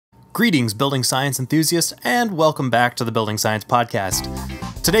Greetings, building science enthusiasts, and welcome back to the Building Science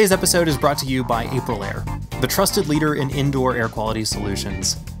Podcast. Today's episode is brought to you by Aprilaire, the trusted leader in indoor air quality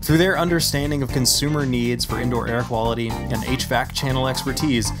solutions. Through their understanding of consumer needs for indoor air quality and HVAC channel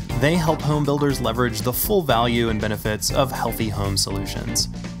expertise, they help home builders leverage the full value and benefits of healthy home solutions.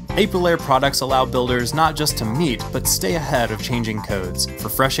 Aprilaire products allow builders not just to meet, but stay ahead of changing codes for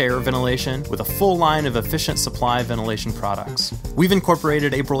fresh air ventilation with a full line of efficient supply ventilation products. We've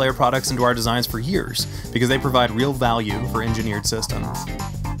incorporated Aprilaire products into our designs for years because they provide real value for engineered systems.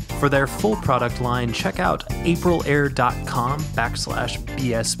 For their full product line, check out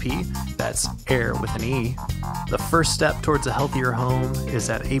aprilaire.com/BSP. That's air with an E. The first step towards a healthier home is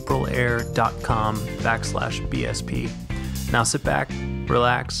at aprilaire.com/BSP. Now sit back,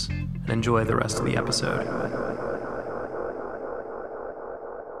 relax, and enjoy the rest of the episode.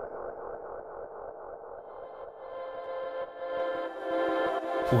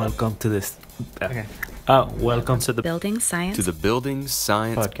 Welcome to this. Okay. Welcome to the Building Science. To the Building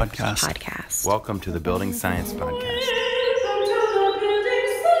Science Podcast. Welcome to the Building Science Podcast.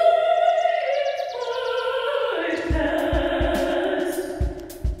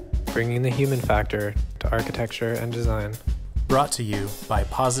 Bringing the human factor to architecture and design. Brought to you by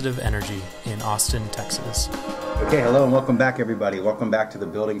Positive Energy in Austin, Texas. Okay, hello and welcome back, everybody. Welcome back to the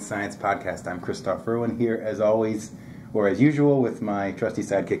Building Science Podcast. I'm Kristof here, as always, or as usual, with my trusty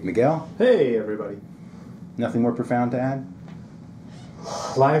sidekick, Miguel. Hey, everybody. Nothing more profound to add?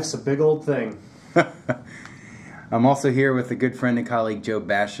 Life's a big old thing. I'm also here with a good friend and colleague, Joe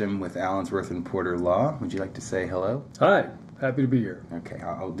Basham, with Allensworth and Porter Law. Would you like to say hello? Hi. Happy to be here. Okay,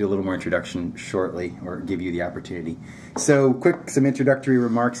 I'll do a little more introduction shortly, or give you the opportunity. So, some introductory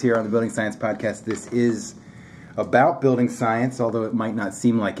remarks here on the Building Science Podcast. This is about building science, although it might not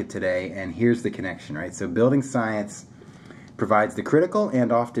seem like it today, and here's the connection, right? So, building science provides the critical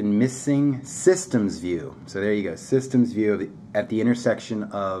and often missing systems view. So there you go, systems view at the intersection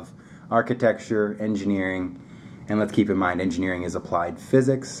of architecture, engineering, and let's keep in mind, engineering is applied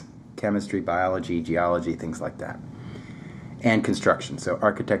physics, chemistry, biology, geology, things like that. And construction, so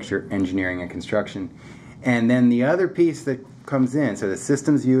architecture, engineering, and construction. And then the other piece that comes in, so the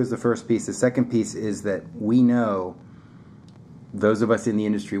systems view is the first piece. The second piece is that we know, those of us in the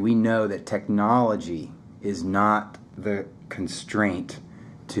industry, we know that technology is not the constraint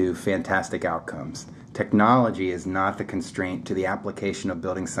to fantastic outcomes. Technology is not the constraint to the application of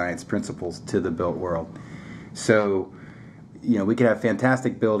building science principles to the built world. So, we could have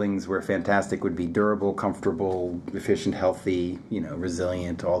fantastic buildings where fantastic would be durable, comfortable, efficient, healthy,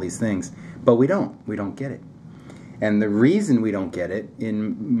 resilient, all these things. But we don't. We don't get it. And the reason we don't get it,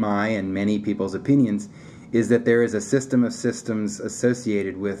 in my and many people's opinions, is that there is a system of systems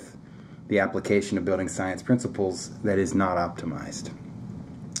associated with the application of building science principles that is not optimized.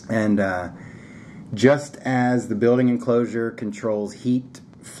 And just as the building enclosure controls heat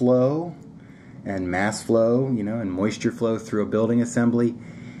flow and mass flow, and moisture flow through a building assembly,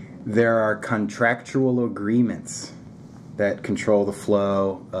 there are contractual agreements that control the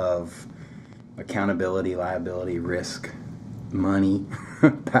flow of accountability, liability, risk, money,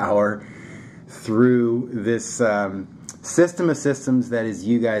 power through this system of systems that is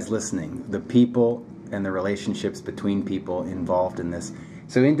you guys listening, the people and the relationships between people involved in this.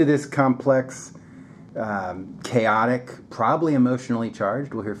 So into this complex, chaotic, probably emotionally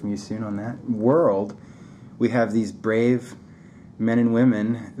charged, we'll hear from you soon on that, world, we have these brave men and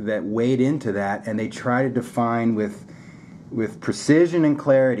women that wade into that, and they try to define with precision and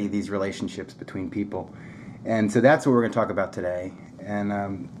clarity these relationships between people. And so that's what we're going to talk about today.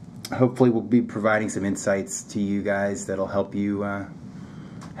 And hopefully we'll be providing some insights to you guys that'll help you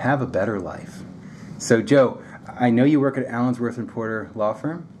have a better life. So Joe, I know you work at Allensworth and Porter Law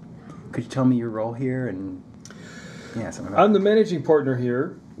Firm. Could you tell me your role here and something about I'm the managing partner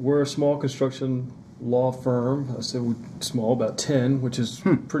here. We're a small construction law firm. I said we're small, about 10, which is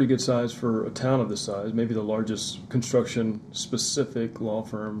pretty good size for a town of this size. Maybe the largest construction-specific law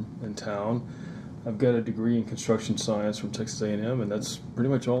firm in town. I've got a degree in construction science from Texas A&M, and that's pretty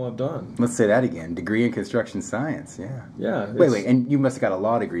much all I've done. Let's say that again. Degree in construction science, yeah. Yeah. Wait, and you must have got a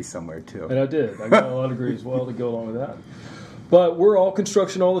law degree somewhere, too. And I did. I got a law degree as well to go along with that. But we're all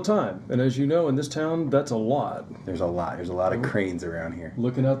construction all the time. And as you know, in this town, that's a lot. There's a lot. There's a lot of cranes around here.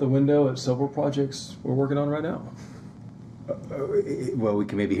 Looking out the window at several projects we're working on right now. Well, we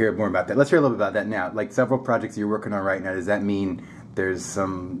can maybe hear more about that. Let's hear a little bit about that now. Like several projects you're working on right now, does that mean there's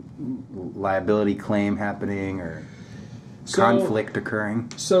some liability claim happening or conflict occurring?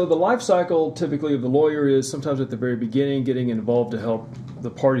 So the life cycle typically of the lawyer is sometimes at the very beginning getting involved to help the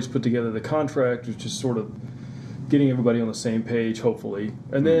parties put together the contract, which is sort of getting everybody on the same page, hopefully.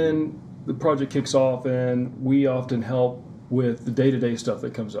 And then the project kicks off, and we often help with the day-to-day stuff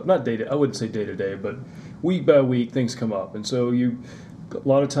that comes up. Not I wouldn't say day-to-day, but week by week things come up. And so a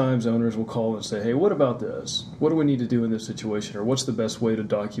lot of times owners will call and say, hey, what about this? What do we need to do in this situation? Or what's the best way to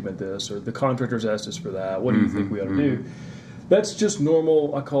document this? Or the contractor's asked us for that. What do you think we ought to do? That's just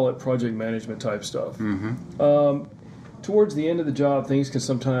normal, I call it project management type stuff. Towards the end of the job, things can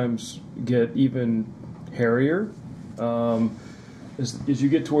sometimes get even hairier. As you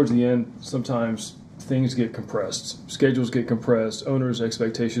get towards the end, sometimes things get compressed. Schedules get compressed. Owners'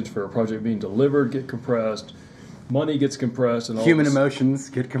 expectations for a project being delivered get compressed. Money gets compressed. And all Human emotions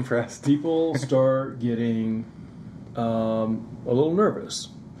get compressed. People start getting a little nervous.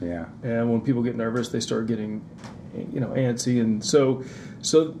 Yeah. And when people get nervous, they start getting, antsy. And so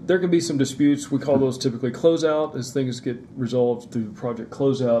there can be some disputes. We call those typically closeout, as things get resolved through project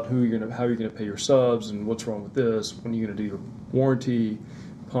closeout. How you're going to pay your subs, and what's wrong with this? When are you going to do your warranty,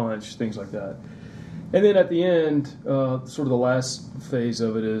 punch, things like that. And then at the end, sort of the last phase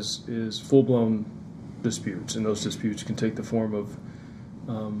of it is full-blown disputes, and those disputes can take the form of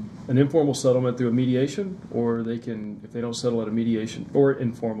an informal settlement through a mediation, or they can, if they don't settle at a mediation or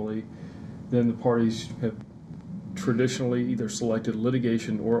informally, then the parties have traditionally either selected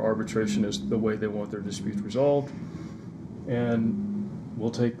litigation or arbitration as the way they want their disputes resolved, and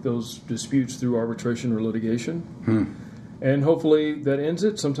we'll take those disputes through arbitration or litigation. And hopefully that ends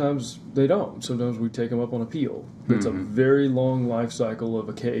it. Sometimes they don't. Sometimes we take them up on appeal. It's a very long life cycle of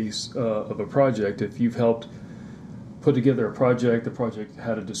a case, of a project. If you've helped put together a project, the project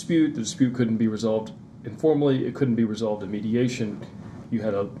had a dispute, the dispute couldn't be resolved informally, it couldn't be resolved in mediation, you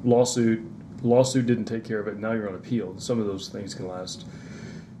had a lawsuit didn't take care of it, now you're on appeal. Some of those things can last,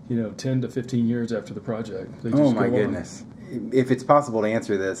 10 to 15 years after the project. They just Oh my go on. goodness. If it's possible to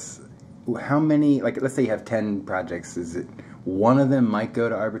answer this, how many, let's say you have 10 projects, is it one of them might go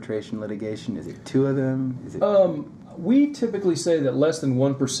to arbitration litigation? Is it two of them? Is it... We typically say that less than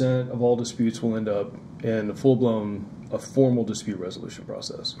 1% of all disputes will end up in a formal dispute resolution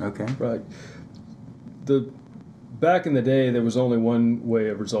process. Okay. Right. Back in the day, there was only one way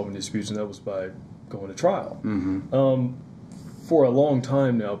of resolving disputes, and that was by going to trial. For a long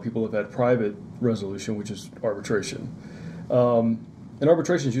time now, people have had private resolution, which is arbitration. And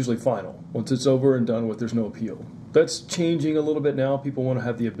arbitration is usually final. Once it's over and done with, there's no appeal. That's changing a little bit now. People want to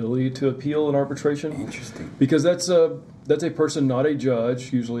have the ability to appeal in arbitration. Interesting. Because that's a person, not a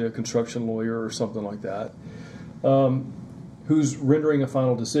judge, usually a construction lawyer or something like that, who's rendering a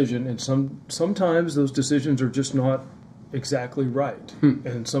final decision. And sometimes those decisions are just not exactly right.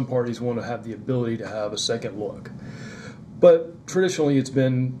 And some parties want to have the ability to have a second look. But traditionally, it's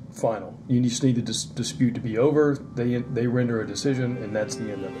been final. You just need the dispute to be over. They render a decision, and that's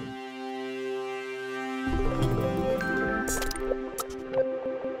the end of it.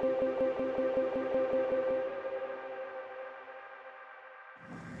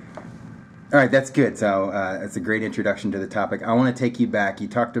 All right, that's good. So that's a great introduction to the topic. I want to take you back. You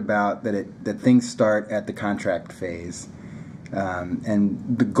talked about that things start at the contract phase.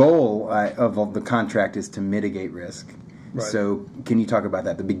 And the goal of the contract is to mitigate risk. Right. So can you talk about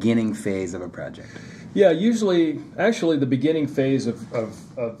that, the beginning phase of a project? Yeah, actually the beginning phase of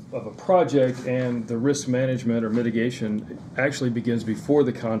a project and the risk management or mitigation actually begins before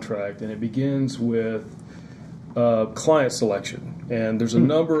the contract, and it begins with client selection. And there's a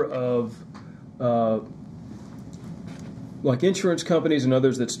number of like insurance companies and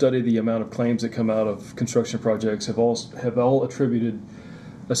others that study the amount of claims that come out of construction projects have all attributed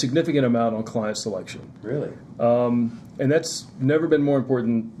a significant amount on client selection. Really? And that's never been more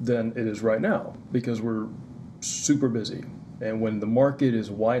important than it is right now, because we're super busy. And when the market is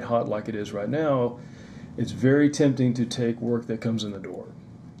white hot like it is right now, it's very tempting to take work that comes in the door.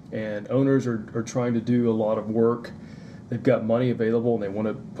 And owners are trying to do a lot of work. They've got money available and they want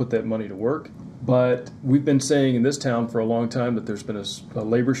to put that money to work. But we've been saying in this town for a long time that there's been a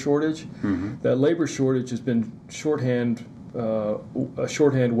labor shortage. That labor shortage has been a shorthand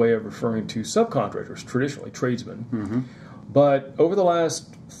way of referring to subcontractors, traditionally tradesmen. But over the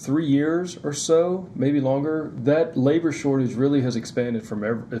last 3 years or so, maybe longer, that labor shortage really has expanded from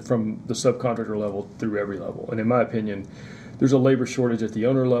the subcontractor level through every level. And in my opinion, there's a labor shortage at the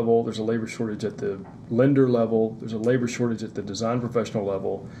owner level, there's a labor shortage at the lender level, there's a labor shortage at the design professional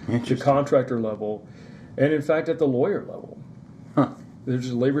level, the contractor level, and in fact at the lawyer level.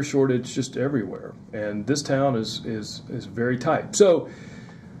 There's a labor shortage just everywhere, and this town is very tight. So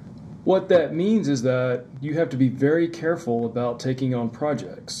what that means is that you have to be very careful about taking on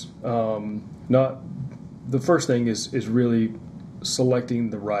projects. The first thing is really selecting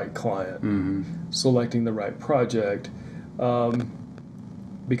the right client, selecting the right project,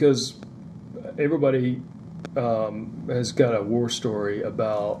 because everybody has got a war story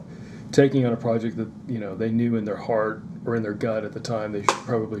about taking on a project that they knew in their heart or in their gut at the time they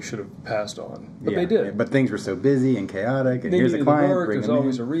probably should have passed on, but they did. But things were so busy and chaotic, and they here's a client. The work, there's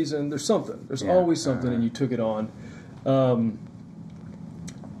always a reason. There's something. There's always something, and you took it on.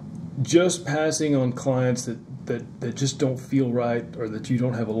 Just passing on clients that just don't feel right, or that you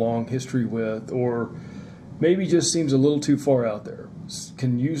don't have a long history with, or maybe just seems a little too far out there,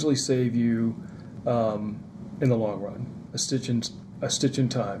 can usually save you in the long run. A stitch in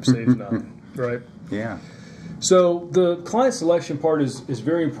time saves none, right? Yeah. So the client selection part is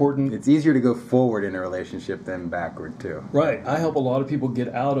very important. It's easier to go forward in a relationship than backward, too. Right. I help a lot of people get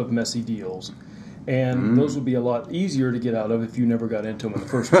out of messy deals. And those would be a lot easier to get out of if you never got into them in the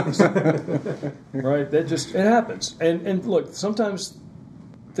first place. Right? It happens. And look, sometimes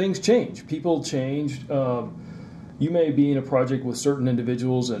things change. People change. You may be in a project with certain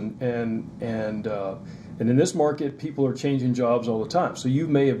individuals, and in this market, people are changing jobs all the time. So you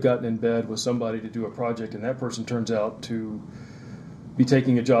may have gotten in bed with somebody to do a project, and that person turns out to be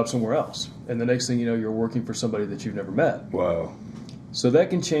taking a job somewhere else. And the next thing you know, you're working for somebody that you've never met. Whoa. So that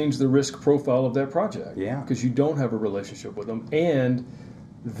can change the risk profile of that project. Yeah. Because you don't have a relationship with them, and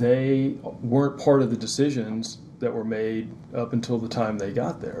they weren't part of the decisions that were made up until the time they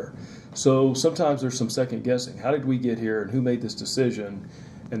got there. So sometimes there's some second guessing. How did we get here, and who made this decision?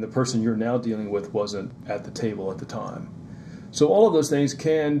 And the person you're now dealing with wasn't at the table at the time. So all of those things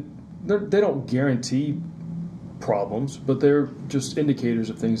they don't guarantee problems, but they're just indicators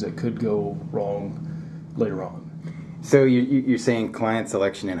of things that could go wrong later on. So you're saying client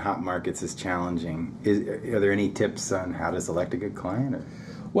selection in hot markets is challenging. Are there any tips on how to select a good client? Or?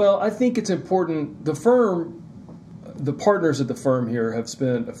 Well, I think it's important. The partners at the firm here have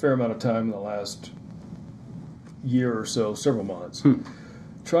spent a fair amount of time in the last year or so, several months,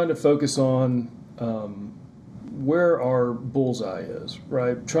 trying to focus on where our bullseye is,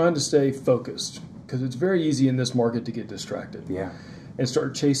 right? Trying to stay focused, because it's very easy in this market to get distracted. Yeah. And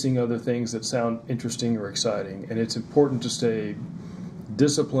start chasing other things that sound interesting or exciting. And it's important to stay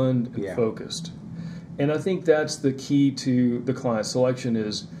disciplined and focused. And I think that's the key to the client selection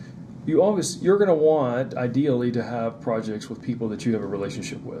is you're going to want, ideally, to have projects with people that you have a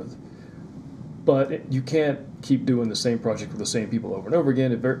relationship with. But you can't keep doing the same project with the same people over and over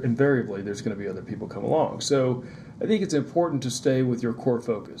again. Invariably, there's going to be other people come along. So I think it's important to stay with your core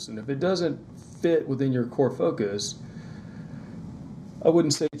focus. And if it doesn't fit within your core focus, I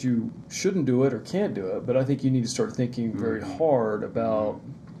wouldn't say that you shouldn't do it or can't do it, but I think you need to start thinking very hard about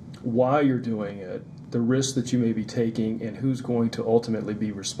why you're doing it, the risks that you may be taking, and who's going to ultimately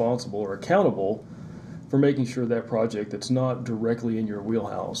be responsible or accountable for making sure that project that's not directly in your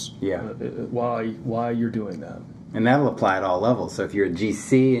wheelhouse, why you're doing that. And that'll apply at all levels. So if you're a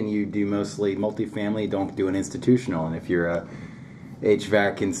GC and you do mostly multifamily, don't do an institutional. And if you're a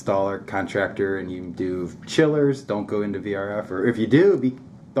HVAC installer, contractor, and you do chillers, don't go into VRF. Or if you do, be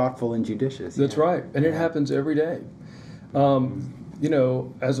thoughtful and judicious. That's right. And it happens every day.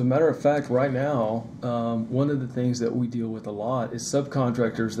 As a matter of fact, right now, one of the things that we deal with a lot is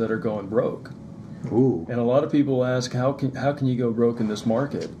subcontractors that are going broke. Ooh. And a lot of people ask, how can you go broke in this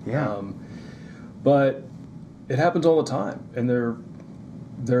market? Yeah. But it happens all the time, and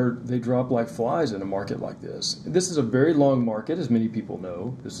they drop like flies in a market like this. This is a very long market, as many people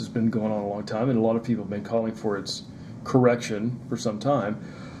know. This has been going on a long time, and a lot of people have been calling for its correction for some time.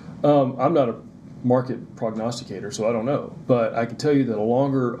 I'm not a market prognosticator, so I don't know. But I can tell you that the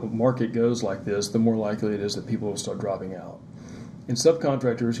longer a market goes like this, the more likely it is that people will start dropping out. And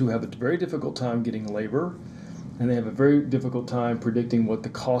subcontractors who have a very difficult time getting labor, and they have a very difficult time predicting what the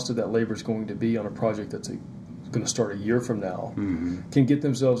cost of that labor is going to be on a project that's going to start a year from now, can get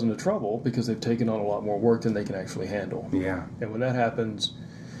themselves into trouble because they've taken on a lot more work than they can actually handle. Yeah. And when that happens,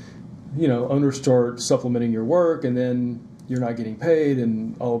 owners start supplementing your work, and then you're not getting paid,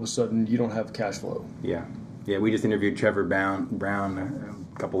 and all of a sudden you don't have cash flow. Yeah. Yeah, we just interviewed Trevor Brown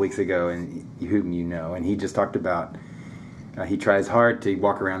a couple weeks ago, and whom you know, and he just talked about he tries hard to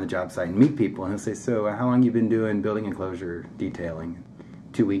walk around the job site and meet people, and he'll say, so how long you been doing building enclosure detailing?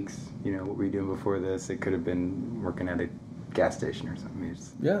 2 weeks. What were you doing before this? It could have been working at a gas station or something.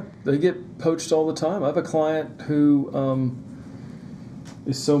 Yeah, they get poached all the time. I have a client who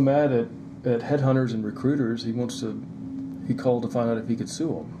is so mad at headhunters and recruiters, he called to find out if he could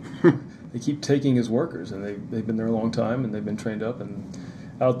sue them. They keep taking his workers, and they've been there a long time, and they've been trained up, and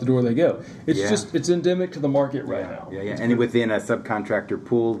out the door they go. It's endemic to the market right now. Yeah. And within a subcontractor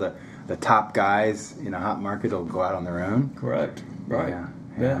pool, the the top guys in a hot market will go out on their own. Correct. Right. Yeah,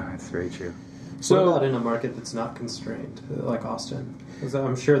 Yeah. that's very true. So, what about in a market that's not constrained, like Austin? Because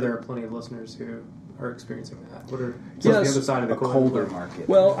I'm sure there are plenty of listeners who are experiencing that. What are what's the other side of the A coin? colder market.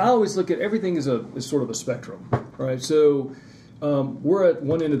 well, I always look at everything as sort of a spectrum, right? So we're at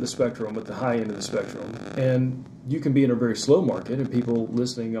one end of the spectrum, at the high end of the spectrum, and you can be in a very slow market, and people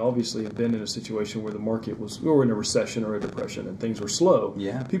listening obviously have been in a situation where the market we were in a recession or a depression and things were slow.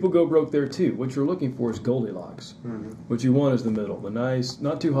 Yeah. People go broke there too. What you're looking for is Goldilocks. Mm-hmm. What you want is the middle, the nice,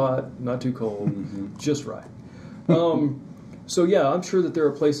 not too hot, not too cold, just right. So yeah, I'm sure that there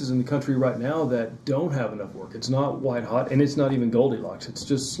are places in the country right now that don't have enough work. It's not white hot, and it's not even Goldilocks. It's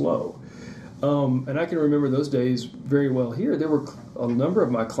just slow. And I can remember those days very well here. There were a number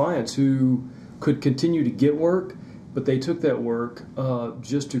of my clients who could continue to get work, but they took that work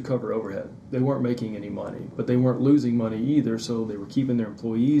just to cover overhead. They weren't making any money, but they weren't losing money either, so they were keeping their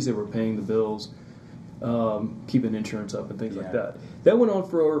employees, they were paying the bills, keeping insurance up and things like that. That went on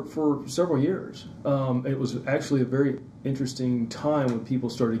for several years. It was actually a very interesting time when people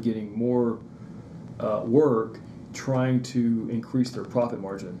started getting more work trying to increase their profit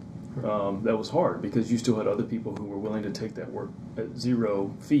margin. That was hard because you still had other people who were willing to take that work at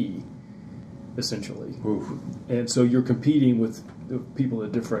zero fee, essentially. Oof. And so you're competing with the people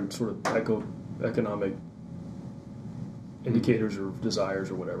at different sort of economic indicators or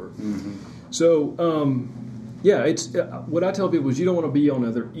desires or whatever. So, yeah, it's what I tell people is you don't want to be on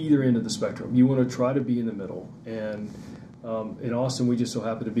either end of the spectrum. You want to try to be in the middle. And in Austin, we just so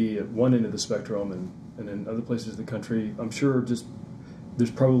happen to be at one end of the spectrum, and in other places in the country, I'm sure just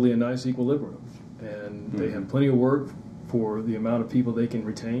there's probably a nice equilibrium, and they have plenty of work for the amount of people they can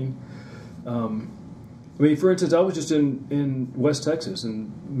retain. I mean, for instance, I was just in West Texas,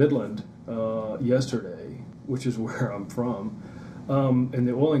 in Midland, yesterday, which is where I'm from, and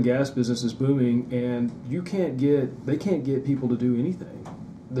the oil and gas business is booming, and they can't get people to do anything.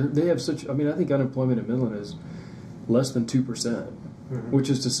 They have such. I mean, I think unemployment in Midland is less than 2%, which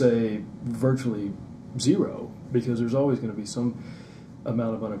is to say virtually zero, because there's always going to be some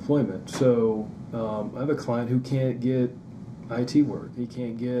amount of unemployment. So I have a client who can't get IT work. He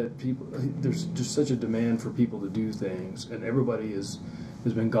can't get people. There's just such a demand for people to do things, and everybody has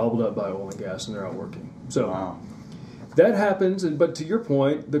been gobbled up by oil and gas, and they're out working. So that happens. But to your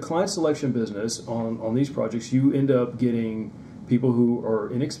point, the client selection business on these projects, you end up getting people who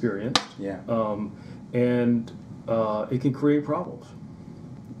are inexperienced. Yeah. And it can create problems.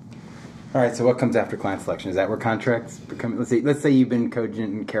 All right, so what comes after client selection? Is that where contracts become? Let's say you've been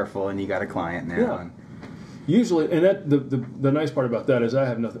cogent and careful, and you got a client now. Yeah. Usually, and that the nice part about that is I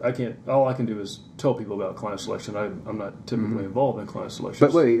have nothing. I can't. All I can do is tell people about client selection. I'm not typically involved in client selection.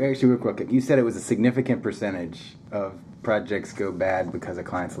 But wait, actually, real quick, you said it was a significant percentage of projects go bad because of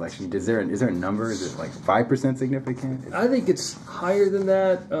client selection. Is there a number? Is it like 5% significant? I think it's higher than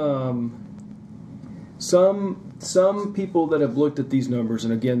that. Some people that have looked at these numbers,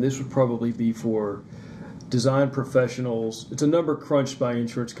 and again, this would probably be for design professionals. It's a number crunched by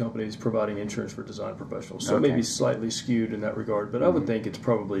insurance companies providing insurance for design professionals. So maybe slightly skewed in that regard, but I would think it's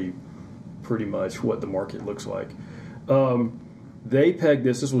probably pretty much what the market looks like. They pegged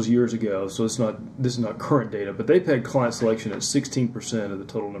this was years ago, so this is not current data, but they pegged client selection at 16% of the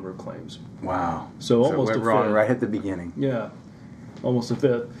total number of claims. Wow. So almost a we're on fifth. right at the beginning. Yeah, almost a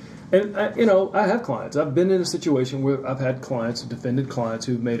fifth. And, I have clients. I've been in a situation where I've had clients, defended clients,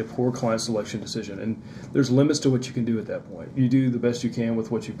 who've made a poor client selection decision. And there's limits to what you can do at that point. You do the best you can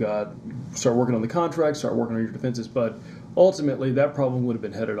with what you've got. Start working on the contract, start working on your defenses. But ultimately, that problem would have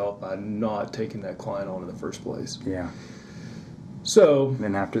been headed off by not taking that client on in the first place. Yeah. So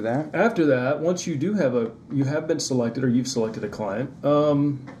then after that? After that, once you have been selected or you've selected a client,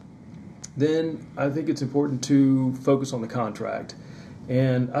 then I think it's important to focus on the contract.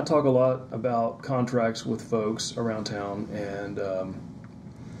 And I talk a lot about contracts with folks around town, and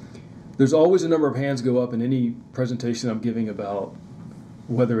there's always a number of hands go up in any presentation I'm giving about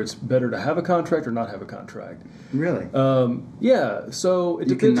whether it's better to have a contract or not have a contract. Really? Yeah, so it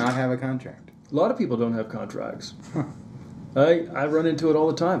depends. You cannot have a contract. A lot of people don't have contracts. Huh. I run into it all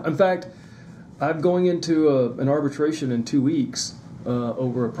the time. In fact, I'm going into an arbitration in 2 weeks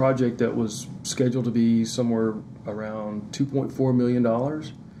over a project that was scheduled to be somewhere around $2.4 million.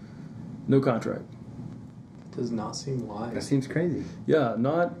 No contract. Does not seem wise. That seems crazy. Yeah,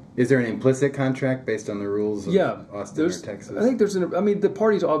 not. Is there an implicit contract based on the rules of Austin or Texas? I think the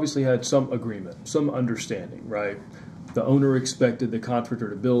parties obviously had some agreement, some understanding, right? The owner expected the contractor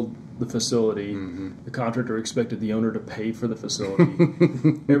to build the facility. Mm-hmm. The contractor expected the owner to pay for the facility.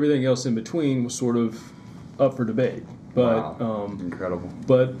 Everything else in between was sort of up for debate. But Wow. Incredible.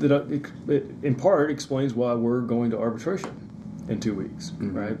 But it in part explains why we're going to arbitration in 2 weeks,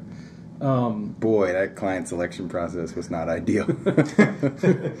 right? Boy, that client selection process was not ideal.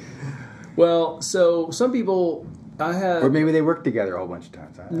 Well, so some people I had, Or maybe they worked together a whole bunch of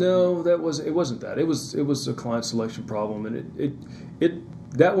times. I don't know. no, it wasn't that. It was a client selection problem, and it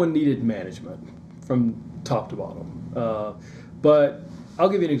that one needed management from top to bottom. But I'll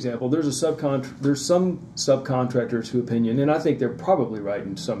give you an example. There's some subcontractors who opinion, and I think they're probably right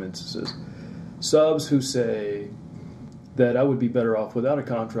in some instances, subs who say that I would be better off without a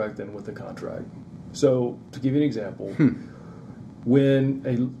contract than with a contract. So to give you an example, when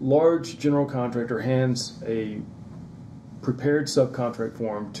a large general contractor hands a prepared subcontract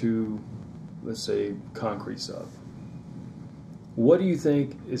form to, let's say, concrete sub, what do you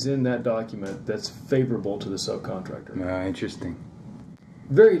think is in that document that's favorable to the subcontractor? Interesting.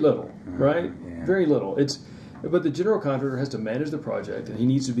 Very little, right? Yeah. Very little. But the general contractor has to manage the project, and he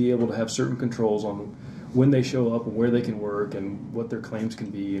needs to be able to have certain controls on when they show up and where they can work and what their claims can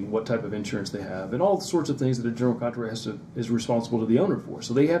be and what type of insurance they have and all sorts of things that a general contractor is responsible to the owner for.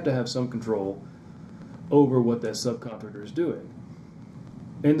 So they have to have some control over what that subcontractor is doing.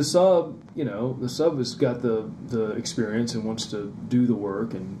 And the sub has got the experience and wants to do the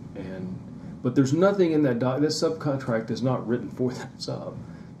work, but there's nothing in that that subcontract is not written for that sub.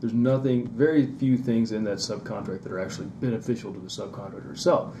 There's nothing, very few things in that subcontract that are actually beneficial to the subcontractor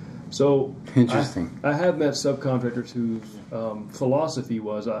itself. So Interesting. I have met subcontractors whose philosophy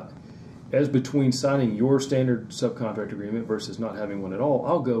was, as between signing your standard subcontract agreement versus not having one at all,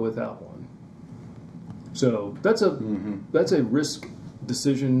 I'll go without one. So that's a risk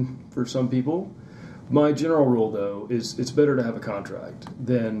decision for some people. My general rule, though, is it's better to have a contract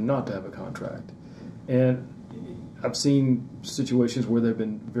than not to have a contract. And I've seen situations where there have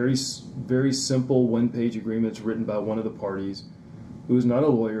been very, very simple one-page agreements written by one of the parties who is not a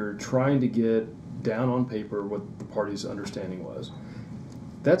lawyer trying to get down on paper what the party's understanding was.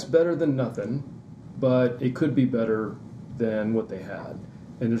 That's better than nothing, but it could be better than what they had.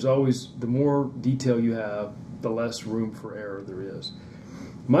 And there's always, the more detail you have, the less room for error there is.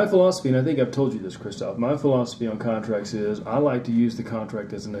 My philosophy, and I think I've told you this, Kristof, my philosophy on contracts is I like to use the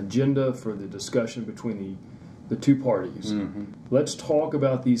contract as an agenda for the discussion between the two parties. Let's talk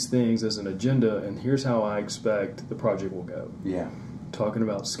about these things as an agenda, and here's how I expect the project will go. Yeah. Talking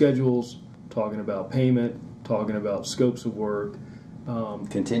about schedules, talking about payment, talking about scopes of work,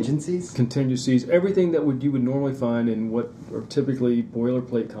 Contingencies, everything that you would normally find in what are typically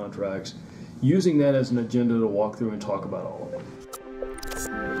boilerplate contracts, using that as an agenda to walk through and talk about all of it.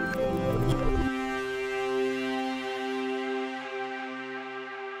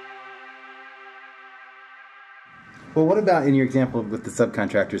 Well, what about in your example with the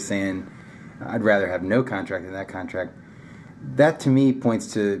subcontractor saying, I'd rather have no contract than that contract? That to me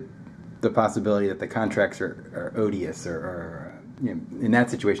points to the possibility that the contracts are odious or in that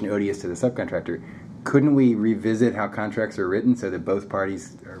situation, odious to the subcontractor. Couldn't we revisit how contracts are written so that both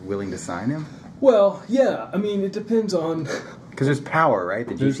parties are willing to sign them? Well, yeah. I mean, it depends on... Because there's power, right?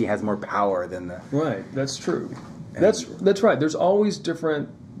 The GC has more power than the... Right, that's true. That's right. There's always different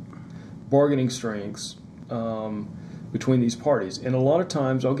bargaining strengths between these parties. And a lot of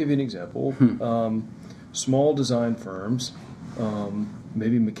times, I'll give you an example, small design firms,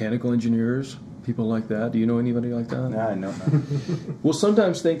 maybe mechanical engineers, people like that. Do you know anybody like that? No, I know. Will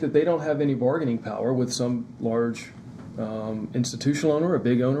sometimes think that they don't have any bargaining power with some large institutional owner, a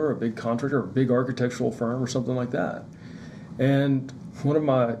big contractor, a big architectural firm or something like that. And one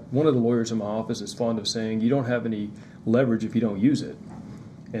of the lawyers in my office is fond of saying, you don't have any leverage if you don't use it.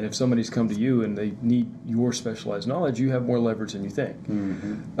 And if somebody's come to you and they need your specialized knowledge, you have more leverage than you think.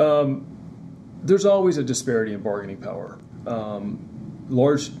 There's always a disparity in bargaining power.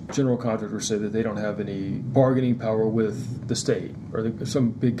 Large general contractors say that they don't have any bargaining power with the state or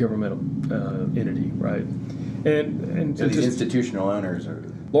some big governmental entity, right? And So these institutional owners are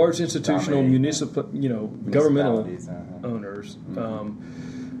large institutional, municipal, governmental owners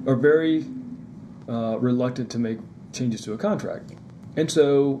are very reluctant to make changes to a contract. And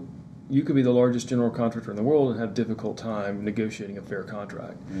so you could be the largest general contractor in the world and have a difficult time negotiating a fair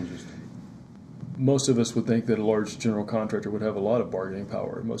contract. Interesting. Most of us would think that a large general contractor would have a lot of bargaining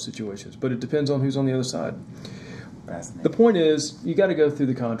power in most situations, but it depends on who's on the other side. The point is, you got to go through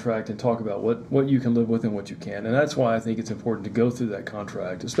the contract and talk about what you can live with and what you can. And that's why I think it's important to go through that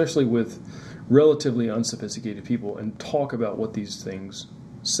contract, especially with relatively unsophisticated people, and talk about what these things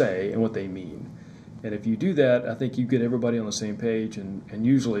say and what they mean. And if you do that, I think you get everybody on the same page and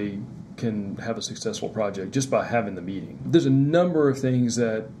usually can have a successful project just by having the meeting. There's a number of things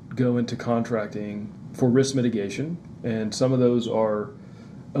that go into contracting for risk mitigation. And some of those are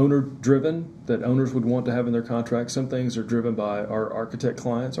owner-driven, that owners would want to have in their contract. Some things are driven by our architect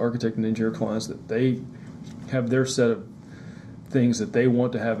clients, architect and engineer clients, that they have their set of things that they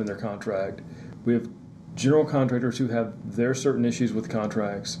want to have in their contract. We have general contractors who have their certain issues with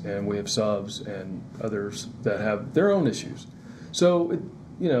contracts, and we have subs and others that have their own issues. So,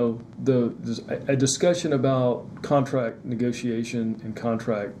 a discussion about contract negotiation and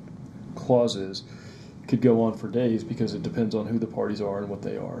contract clauses could go on for days because it depends on who the parties are and what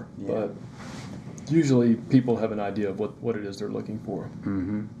they are. Yeah. But usually people have an idea of what it is they're looking for.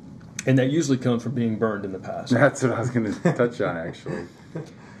 Mm-hmm. And that usually comes from being burned in the past. That's what I was going to touch on, actually.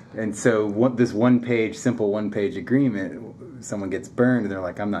 And so this simple one-page agreement, someone gets burned, and they're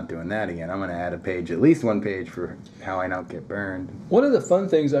like, I'm not doing that again. I'm going to add at least one page for how I don't get burned. One of the fun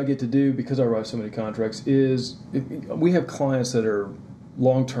things I get to do, because I write so many contracts, is we have clients that are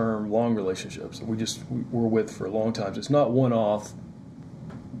long-term, long relationships that we're with for a long time. It's not one-off,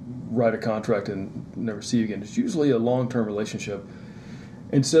 write a contract and never see you again. It's usually a long-term relationship.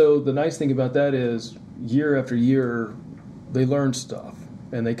 And so the nice thing about that is year after year, they learn stuff.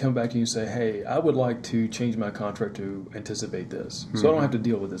 And they come back to you and say, hey, I would like to change my contract to anticipate this. So I don't have to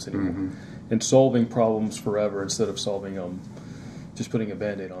deal with this anymore. Mm-hmm. And solving problems forever instead of solving them, just putting a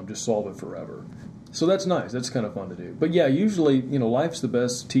Band-Aid on them, just solve it forever. So that's nice. That's kind of fun to do. But yeah, usually, life's the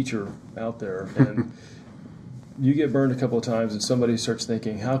best teacher out there. And you get burned a couple of times and somebody starts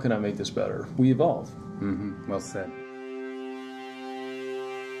thinking, how can I make this better? We evolve. Mm-hmm. Well said.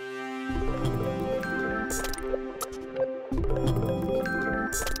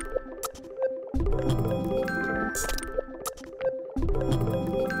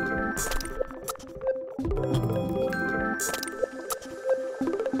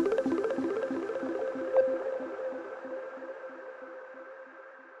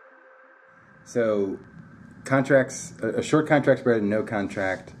 So, contracts, a short contract's better than no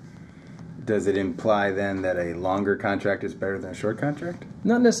contract. Does it imply then that a longer contract is better than a short contract?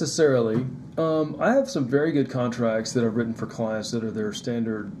 Not necessarily. I have some very good contracts that I've written for clients that are their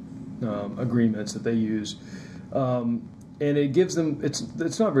standard agreements that they use. And it gives them,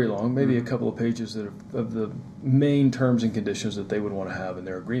 it's not very long, maybe a couple of pages of the main terms and conditions that they would want to have in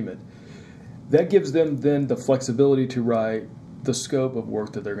their agreement. That gives them then the flexibility to write the scope of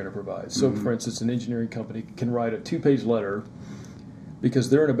work that they're going to provide. So, for instance, an engineering company can write a 2-page letter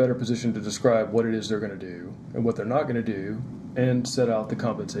because they're in a better position to describe what it is they're going to do and what they're not going to do and set out the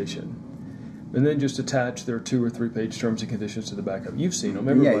compensation. And then just attach their 2 or 3-page terms and conditions to the backup. You've seen them.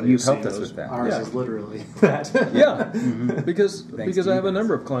 Everybody you've has helped seen us those. with that. Ours is literally that. Yeah, because to I have you a guys.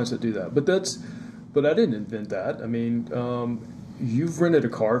 number of clients that do that. But I didn't invent that. I mean, you've rented a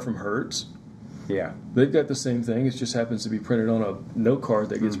car from Hertz. Yeah. They've got the same thing. It just happens to be printed on a note card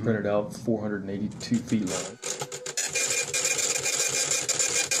that gets printed out 482 feet long.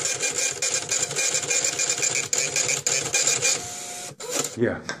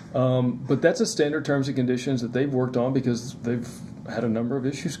 Yeah. But that's a standard terms and conditions that they've worked on because they've had a number of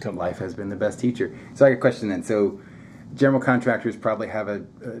issues come up. Life has been the best teacher. So I got a question then. So general contractors probably have a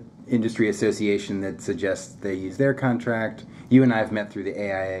industry association that suggests they use their contract. You and I have met through the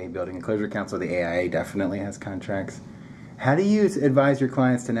AIA, Building and Closure Council. The AIA definitely has contracts. How do you advise your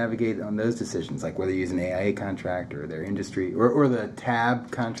clients to navigate on those decisions, like whether you use an AIA contract or their industry, or the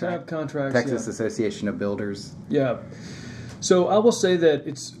TAB contract? TAB contracts, Texas yeah. Association of Builders. Yeah. So I will say that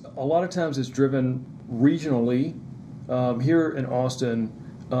it's a lot of times it's driven regionally. Here in Austin,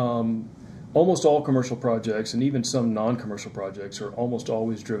 almost all commercial projects and even some non-commercial projects are almost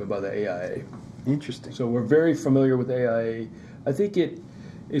always driven by the AIA. Interesting. So we're very familiar with AIA. I think it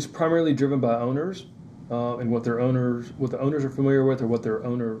is primarily driven by owners and what the owners are familiar with, or what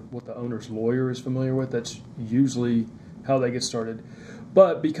the owner's lawyer is familiar with. That's usually how they get started.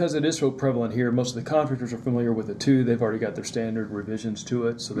 But because it is so prevalent here, most of the contractors are familiar with it too. They've already got their standard revisions to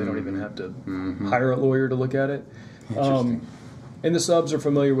it, so they don't even have to hire a lawyer to look at it. Interesting. And the subs are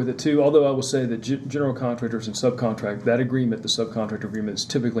familiar with it too, although I will say that general contractors and subcontract, that agreement, the subcontract agreement, is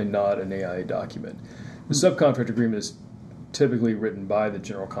typically not an AIA document. The subcontract agreement is typically written by the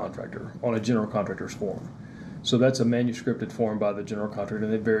general contractor on a general contractor's form. So that's a manuscripted form by the general contractor,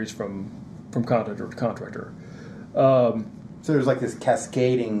 and it varies from contractor to contractor. So there's like this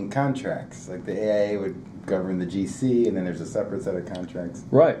cascading contracts, like the AIA would govern the GC, and then there's a separate set of contracts.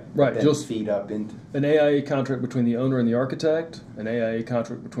 Right. Then Just feed up into. an AIA contract between the owner and the architect, an AIA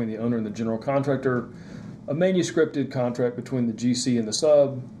contract between the owner and the general contractor, a manuscripted contract between the GC and the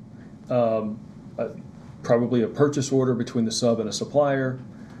sub, probably a purchase order between the sub and a supplier,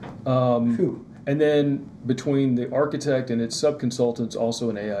 and then between the architect and its subconsultants, also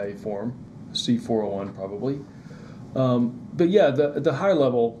an AIA form, C401 probably. But yeah, the high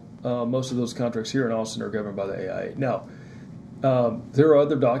level, most of those contracts here in Austin are governed by the AIA. Now, there are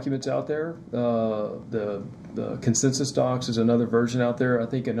other documents out there. The consensus docs is another version out there. I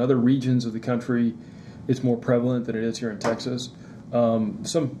think in other regions of the country, it's more prevalent than it is here in Texas.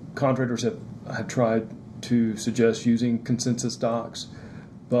 Some contractors have tried to suggest using consensus docs.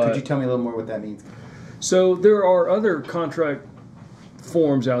 But, could you tell me a little more what that means? So there are other contract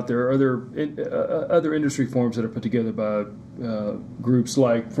forms out there, other industry forms that are put together by groups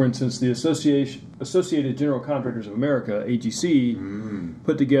like, for instance, the Associated General Contractors of America, AGC,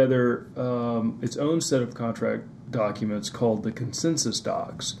 put together its own set of contract documents called the consensus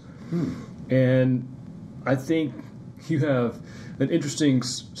docs. And I think you have an interesting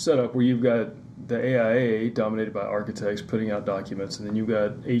setup where you've got the AIA, dominated by architects, putting out documents, and then you've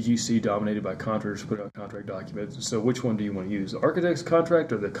got AGC, dominated by contractors, putting out contract documents. So which one do you want to use, the architect's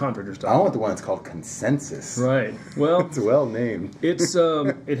contract or the contractor's document? I want the one that's called consensus. Right. Well, it's well named. It's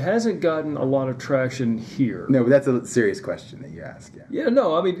it hasn't gotten a lot of traction here. No, but that's a serious question that you ask. Yeah. Yeah.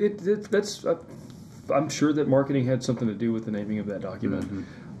 No. I mean, that's. I'm sure that marketing had something to do with the naming of that document.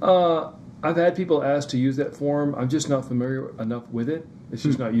 I've had people ask to use that form. I'm just not familiar enough with it. It's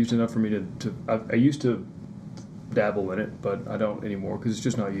just not used enough for me to I used to dabble in it, but I don't anymore because it's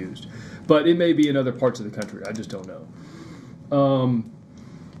just not used. But it may be in other parts of the country. I just don't know.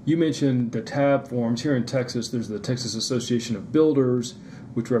 You mentioned the TAB forms. Here in Texas, there's the Texas Association of Builders,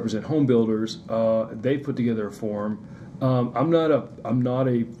 which represent home builders. They put together a form. I'm not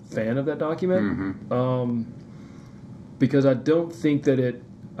a fan of that document because I don't think that it.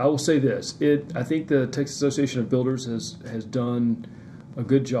 I will say this: I think the Texas Association of Builders has done a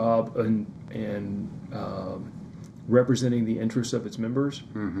good job in representing the interests of its members.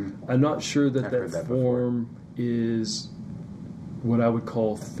 I'm not sure that form is what I would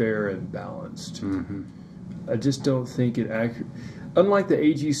call fair and balanced. I just don't think it unlike the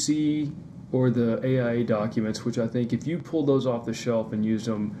AGC or the AIA documents, which I think if you pull those off the shelf and use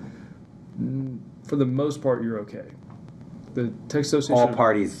them, for the most part, you're okay. The Texas Association, all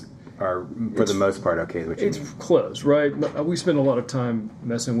parties are, for the most part, okay. It's close, right? We spend a lot of time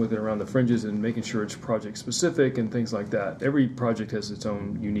messing with it around the fringes and making sure it's project specific and things like that. Every project has its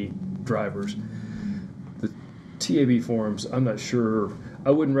own unique drivers. The TAB forms, I'm not sure.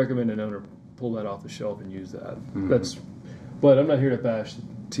 I wouldn't recommend an owner pull that off the shelf and use that. But I'm not here to bash the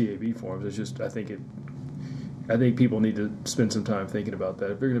TAB forms. It's just I think people need to spend some time thinking about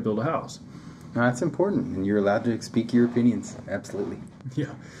that if they're going to build a house. No, that's important, and you're allowed to speak your opinions. Absolutely.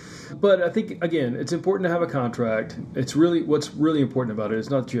 Yeah. But I think, again, it's important to have a contract. What's really important about it is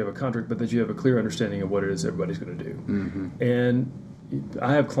not that you have a contract, but that you have a clear understanding of what it is everybody's going to do. And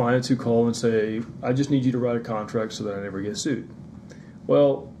I have clients who call and say, I just need you to write a contract so that I never get sued.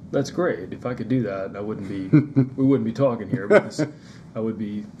 Well, that's great. If I could do that, we wouldn't be talking here because I would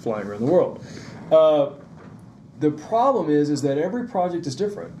be flying around the world. The problem is that every project is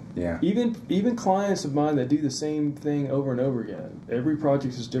different. Yeah. Even clients of mine that do the same thing over and over again, every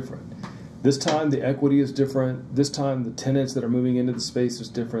project is different. This time the equity is different. This time the tenants that are moving into the space is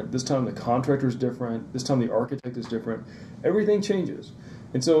different. This time the contractor is different. This time the architect is different. Everything changes.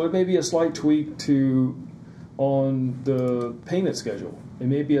 And so it may be a slight tweak on the payment schedule. It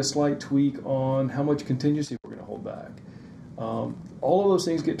may be a slight tweak on how much contingency we're going to hold back. All of those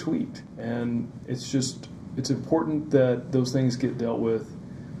things get tweaked, and it's important that those things get dealt with,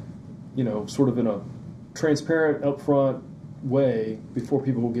 sort of in a transparent, upfront way before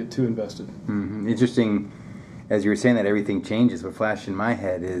people get too invested. Interesting, as you were saying that everything changes, what flashed in my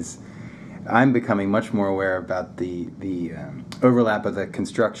head is I'm becoming much more aware about the overlap of the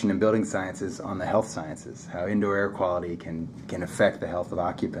construction and building sciences on the health sciences, how indoor air quality can affect the health of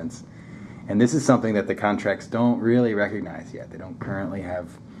occupants. And this is something that the contracts don't really recognize yet. They don't currently have.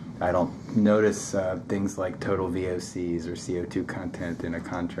 I don't notice things like total VOCs or CO2 content in a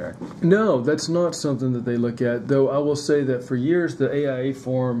contract. No, that's not something that they look at, though I will say that for years the AIA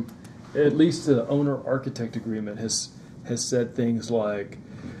form, at least the owner-architect agreement, has said things like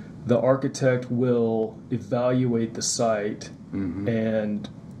the architect will evaluate the site and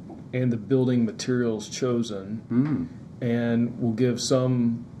the building materials chosen and will give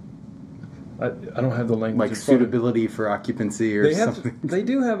some... I don't have the language. Like suitability for occupancy or something. They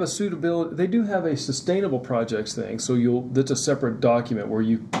do have a suitability. They do have a sustainable projects thing. So that's a separate document where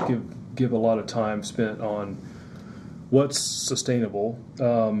you give a lot of time spent on what's sustainable.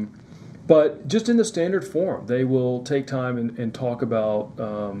 But just in the standard form, they will take time and talk about.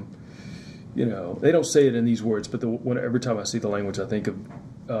 They don't say it in these words, but every time I see the language, I think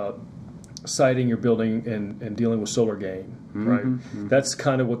of siting your building and dealing with solar gain. right? That's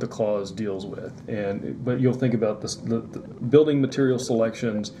kind of what the clause deals with. But you'll think about the building material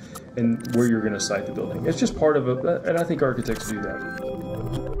selections and where you're going to site the building. It's just part of it, and I think architects do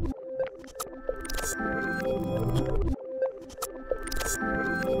that.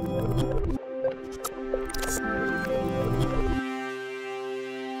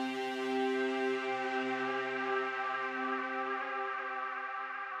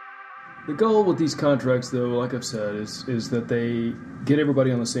 The goal with these contracts, though, like I've said, is that they get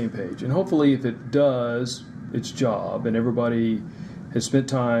everybody on the same page. And hopefully, if it does its job and everybody has spent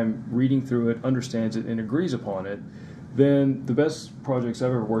time reading through it, understands it, and agrees upon it, then the best projects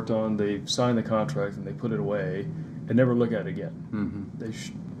I've ever worked on, they sign the contract and they put it away and never look at it again. They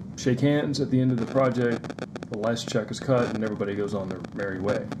shake hands at the end of the project, the last check is cut, and everybody goes on their merry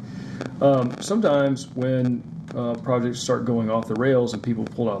way. Sometimes when projects start going off the rails and people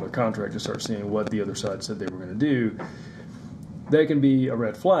pull out their contract and start seeing what the other side said they were going to do, that can be a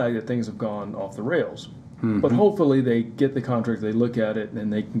red flag that things have gone off the rails. But hopefully they get the contract, they look at it,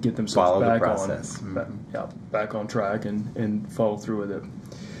 and they can get themselves back on track and follow through with it.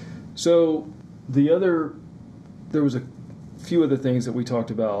 So there was a few other things that we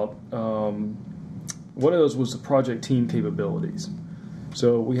talked about. One of those was the project team capabilities.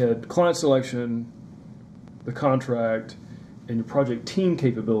 So we had client selection, the contract, and your project team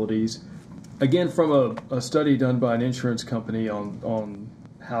capabilities. Again, from a study done by an insurance company on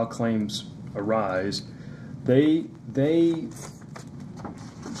how claims arise, they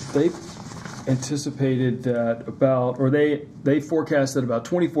anticipated that they forecast that about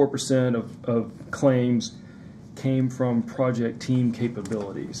 24% of claims came from project team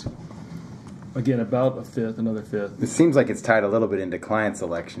capabilities. Again, about another fifth. It seems like it's tied a little bit into client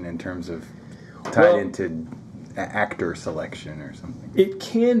selection in terms of tied into actor selection or something. It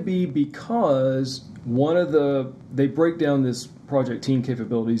can be because they break down this project team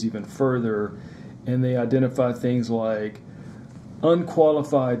capabilities even further, and they identify things like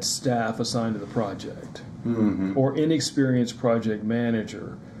unqualified staff assigned to the project, or inexperienced project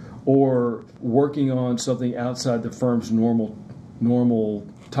manager, or working on something outside the firm's normal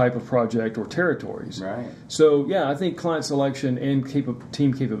type of project or territories. Right. So yeah, I think client selection and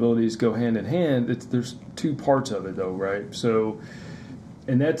team capabilities go hand in hand. There's two parts of it though, right? So,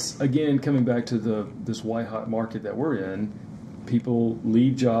 and that's again coming back to this white hot market that we're in. People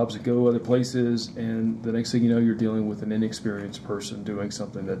leave jobs and go other places, and the next thing you know, you're dealing with an inexperienced person doing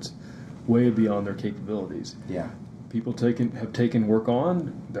something that's way beyond their capabilities. Yeah. People have taken work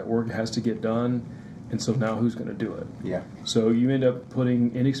on, that work has to get done, and so now who's going to do it? Yeah. So you end up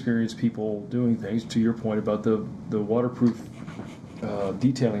putting inexperienced people doing things. To your point about the waterproof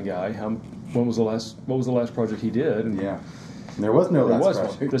detailing guy, what was the last project he did? And yeah. And there was no last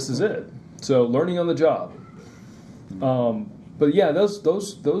project. This is it. So learning on the job. But yeah,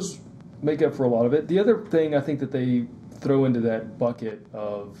 those make up for a lot of it. The other thing I think that they throw into that bucket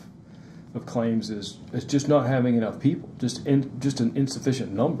of claims is just not having enough people, just an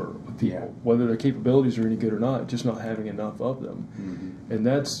insufficient number of people, whether their capabilities are any good or not, just not having enough of them. And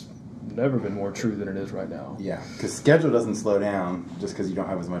that's never been more true than it is right now. Yeah, because schedule doesn't slow down just because you don't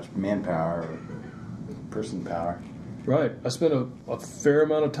have as much manpower or person power. Right. I spent a fair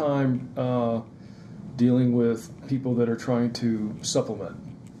amount of time dealing with people that are trying to supplement,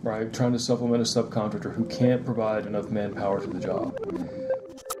 right? Trying to supplement a subcontractor who can't provide enough manpower to the job.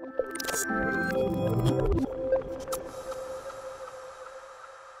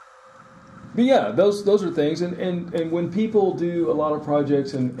 But yeah, those are things, and when people do a lot of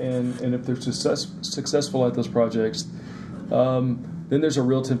projects and if they're successful at those projects, then there's a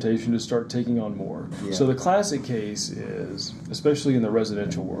real temptation to start taking on more. Yeah. So the classic case is, especially in the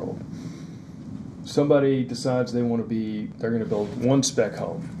residential world, somebody decides they're going to build one spec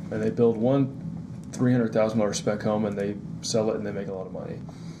home, and they build one $300,000 spec home, and they sell it and they make a lot of money.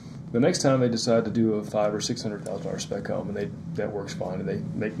 The next time they decide to do a $500,000 or $600,000 spec home, and that works fine, and they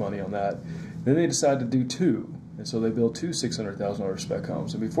make money on that. Then they decide to do two, and so they build two $600,000 spec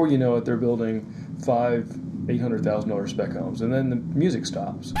homes. And before you know it, they're building five $800,000 spec homes, and then the music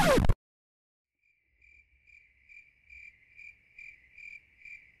stops.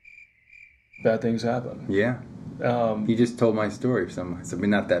 Bad things happen. Yeah. You just told my story. So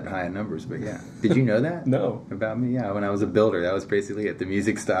not that high in numbers, but yeah. Did you know that? No. About me? Yeah. When I was a builder, that was basically it. The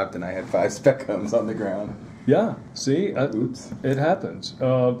music stopped, and I had 5 spec homes on the ground. Yeah. See? Oops. It happens.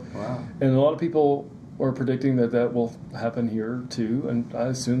 Wow. And a lot of people are predicting that will happen here, too. And I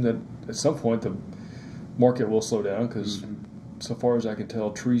assume that at some point the market will slow down because, so far as I can tell,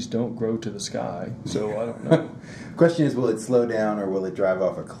 trees don't grow to the sky. So I don't know. Question is, will it slow down or will it drive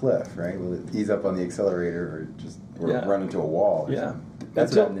off a cliff, right? Will it ease up on the accelerator or or Yeah. run into a wall. Or Yeah. something.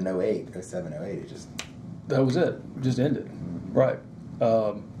 That's Until- what happened in 08, 07, 08. It just That was it. Just ended. Right.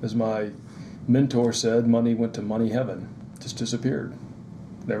 As my mentor said, money went to money heaven. Just disappeared.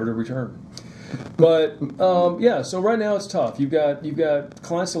 Never to return. But yeah, so right now it's tough. You've got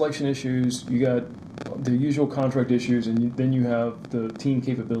client selection issues, you got the usual contract issues, and then you have the team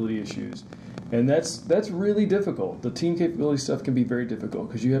capability issues. And that's really difficult. The team capability stuff can be very difficult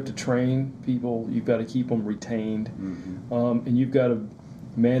because you have to train people, you've got to keep them retained, and you've got to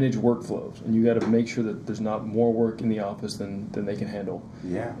manage workflows, and you got to make sure that there's not more work in the office than they can handle.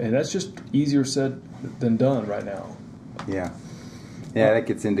 Yeah. And that's just easier said than done right now. Yeah. Yeah, that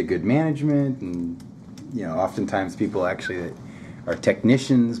gets into good management, and oftentimes people actually that are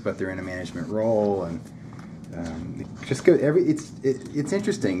technicians, but they're in a management role, and just go it's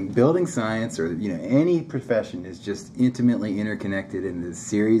interesting. Building science, or any profession, is just intimately interconnected in this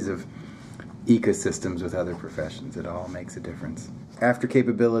series of ecosystems with other professions. It all makes a difference. After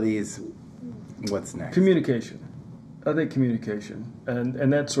capabilities, what's next? Communication. I think communication,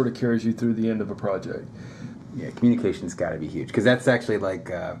 and that sort of carries you through the end of a project. Yeah, communication's got to be huge, because that's actually like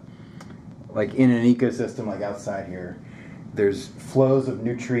in an ecosystem like outside here, there's flows of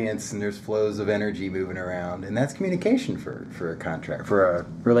nutrients and there's flows of energy moving around, and that's communication for a contract, for a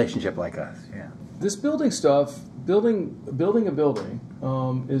relationship like us. Yeah. This building stuff, building a building,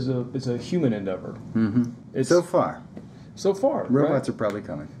 is a human endeavor. Mm-hmm. It's so far, right? robots are probably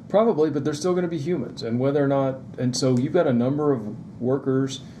coming. Probably, but they're still going to be humans, and whether or not, and so you've got a number of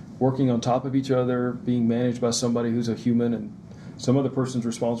workers working on top of each other, being managed by somebody who's a human, and some other person's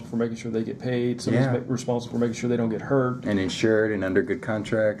responsible for making sure they get paid. Somebody's responsible for making sure they don't get hurt, and insured and under good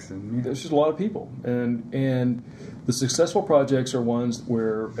contracts. And there's just a lot of people, and the successful projects are ones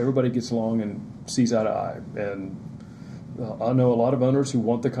where everybody gets along and sees eye to eye. And I know a lot of owners who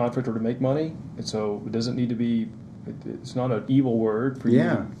want the contractor to make money, and so it doesn't need to be. It's not an evil word for you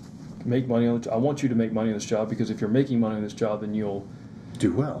to make money on. I want you to make money on this job, because if you're making money on this job, then you'll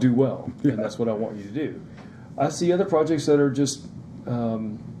do well, and that's what I want you to do. I see other projects that are just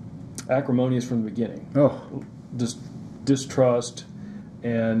acrimonious from the beginning. Just distrust,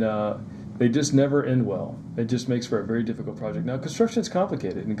 and they just never end well. It just makes for a very difficult project. Now, construction is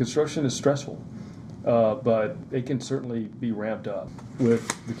complicated, and construction is stressful, but it can certainly be ramped up with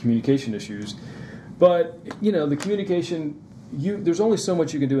the communication issues. But the communication, there's only so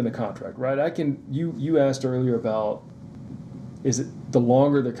much you can do in the contract, right? You asked earlier about, is it the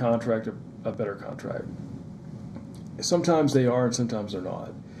longer the contract a better contract? Sometimes they are, and sometimes they're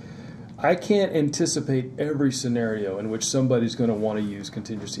not. I can't anticipate every scenario in which somebody's going to want to use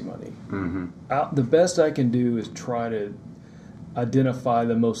contingency money. Mm-hmm. The best I can do is try to identify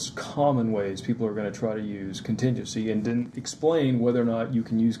the most common ways people are going to try to use contingency, and then explain whether or not you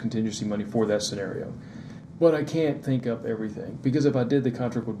can use contingency money for that scenario. But I can't think of everything, because if I did, the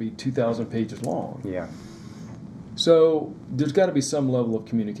contract would be 2,000 pages long. Yeah. So there's got to be some level of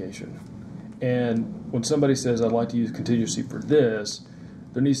communication. And when somebody says, I'd like to use contingency for this,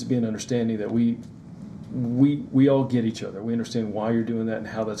 there needs to be an understanding that we all get each other. We understand why you're doing that and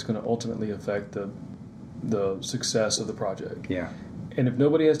how that's going to ultimately affect the success of the project. Yeah. And if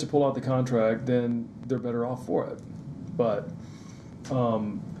nobody has to pull out the contract, then they're better off for it. But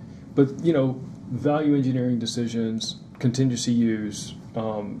value engineering decisions, contingency use,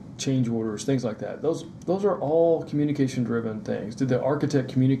 change orders, things like that. Those are all communication-driven things. Did the architect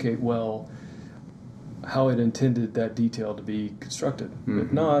communicate well how it intended that detail to be constructed? Mm-hmm.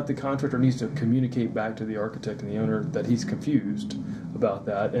 If not, the contractor needs to communicate back to the architect and the owner that he's confused about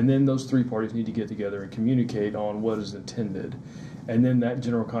that, and then those three parties need to get together and communicate on what is intended. And then that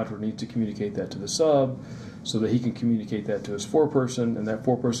general contractor needs to communicate that to the sub, so that he can communicate that to his foreperson, and that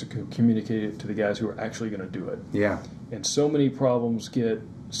foreperson can communicate it to the guys who are actually going to do it. Yeah. And so many problems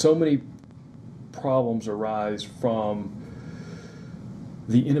arise from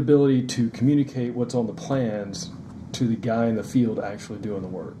the inability to communicate what's on the plans to the guy in the field actually doing the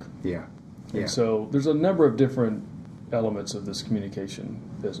work. Yeah. And so there's a number of different elements of this communication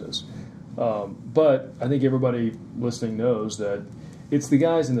business. But I think everybody listening knows that it's the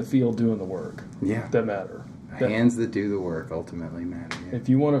guys in the field doing the work that matter. Hands that do the work ultimately matter. Yeah. If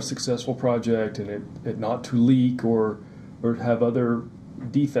you want a successful project and it not to leak or have other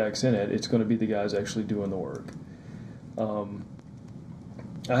defects in it, it's going to be the guys actually doing the work.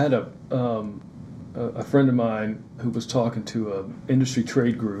 I had a friend of mine who was talking to a industry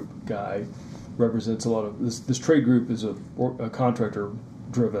trade group guy, represents a lot of this trade group is a contractor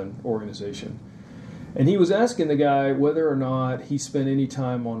driven organization, and he was asking the guy whether or not he spent any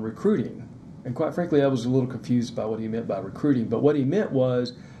time on recruiting. And quite frankly, I was a little confused by what he meant by recruiting, but what he meant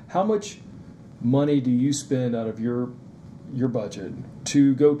was how much money do you spend out of your budget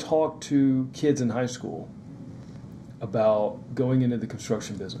to go talk to kids in high school about going into the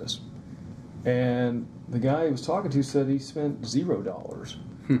construction business? And the guy he was talking to said he spent $0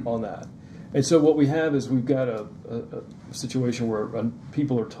 on that. And so what we have is we've got a situation where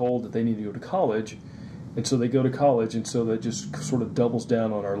people are told that they need to go to college, and so they go to college, and so that just sort of doubles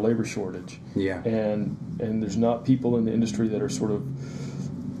down on our labor shortage. Yeah. And there's not people in the industry that are sort of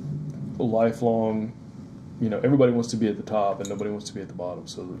lifelong. Everybody wants to be at the top and nobody wants to be at the bottom,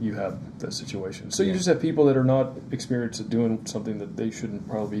 so you have that situation. So you just have people that are not experienced at doing something that they shouldn't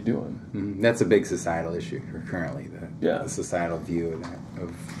probably be doing. Mm-hmm. That's a big societal issue currently, the societal view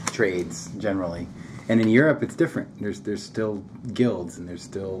of trades generally. And in Europe, it's different. There's still guilds, and there's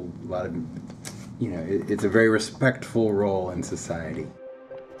still a lot of, it's a very respectful role in society.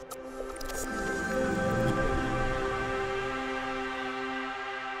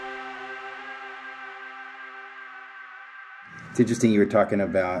 It's interesting you were talking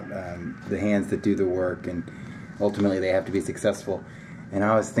about the hands that do the work, and ultimately they have to be successful. And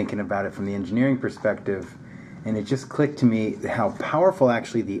I was thinking about it from the engineering perspective, and it just clicked to me how powerful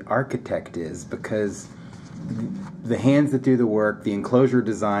actually the architect is, because the hands that do the work, the enclosure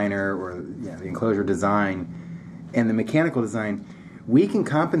designer, or the enclosure design, and the mechanical design, we can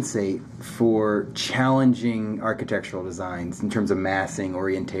compensate for challenging architectural designs in terms of massing,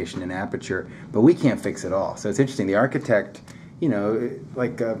 orientation, and aperture, but we can't fix it all. So it's interesting. The architect,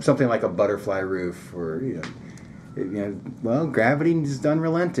 like something like a butterfly roof, or gravity is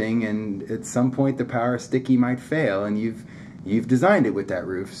unrelenting, and at some point the power sticky might fail, and you've designed it with that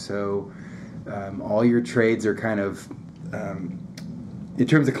roof. So all your trades are kind of in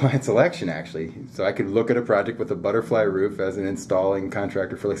terms of client selection, actually. So I could look at a project with a butterfly roof as an installing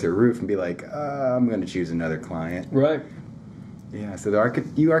contractor for, let's say, a roof, and be like, I'm going to choose another client. Right. Yeah, so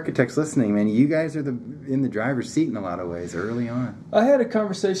you architects listening, man, you guys are in the driver's seat in a lot of ways early on. I had a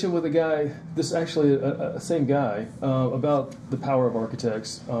conversation with a guy, a same guy, about the power of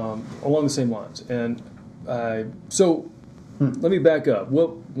architects along the same lines. And let me back up.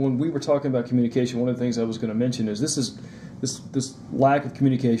 When we were talking about communication, one of the things I was going to mention is this lack of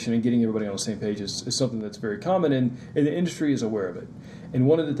communication and getting everybody on the same page is something that's very common, and the industry is aware of it. And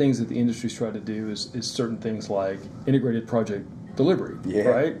one of the things that the industry's tried to do is certain things like integrated project delivery,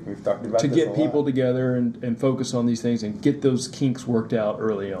 right? We've talked about to this get people together and focus on these things and get those kinks worked out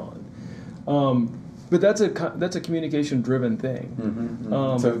early on. But that's a communication-driven thing. Mm-hmm,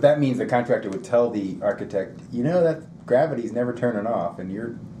 mm-hmm. So that means the contractor would tell the architect, that gravity's never turning off, and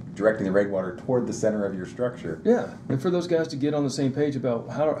you're directing the rainwater toward the center of your structure. Yeah, and for those guys to get on the same page about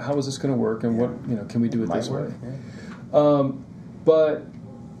how is this going to work, and what can we do it this way. Yeah. But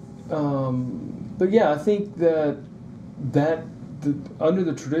yeah, I think that under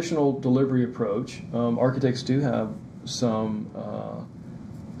the traditional delivery approach, architects do have some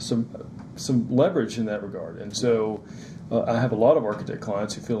leverage in that regard, and so I have a lot of architect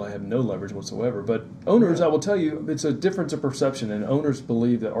clients who feel I have no leverage whatsoever. But owners, I will tell you, it's a difference of perception, and owners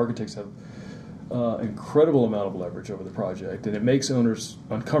believe that architects have incredible amount of leverage over the project, and it makes owners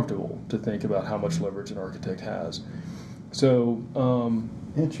uncomfortable to think about how much leverage an architect has. So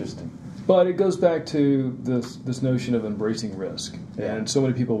interesting. But it goes back to this notion of embracing risk, and so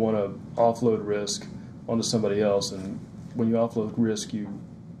many people want to offload risk onto somebody else, and when you offload risk,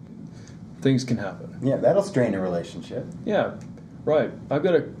 things can happen. Yeah, that'll strain a relationship. Yeah, right. I've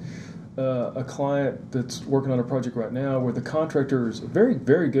got a client that's working on a project right now where the contractor is a very,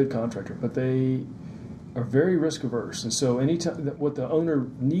 very good contractor, but they are very risk averse, and so what the owner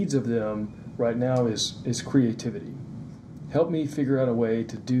needs of them right now is creativity. Help me figure out a way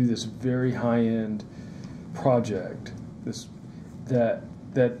to do this very high-end project, that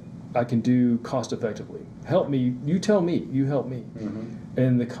I can do cost effectively. Help me. You tell me. You help me. Mm-hmm.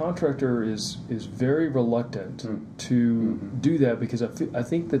 And the contractor is very reluctant to do that, because I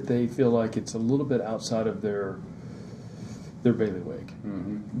think that they feel like it's a little bit outside of their bailiwick.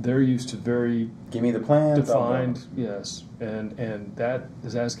 Mm-hmm. They're used to very give me the plans, defined, yes, and that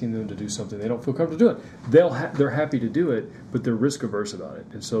is asking them to do something they don't feel comfortable doing. They're happy to do it, but they're risk averse about it,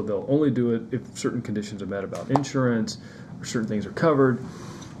 and so they'll only do it if certain conditions are met about insurance or certain things are covered,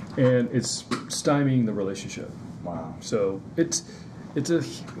 and it's stymieing the relationship. Wow. So it's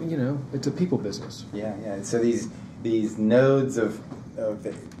a people business. Yeah. So these nodes of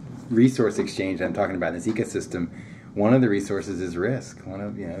resource exchange I'm talking about in this ecosystem, one of the resources is risk.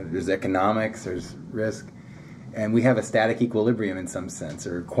 There's economics, there's risk, and we have a static equilibrium in some sense,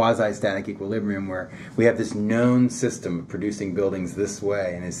 or quasi-static equilibrium, where we have this known system of producing buildings this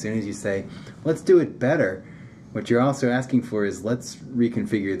way, and as soon as you say, let's do it better, What you're also asking for is let's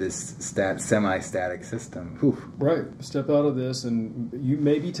reconfigure this semi-static system. Whew. Right. Step out of this, and you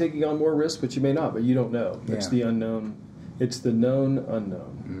may be taking on more risk, but you may not. But you don't know. It's the unknown. It's the known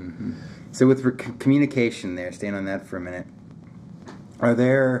unknown. So with communication there, staying on that for a minute, are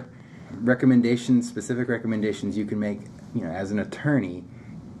there recommendations, specific recommendations you can make, as an attorney?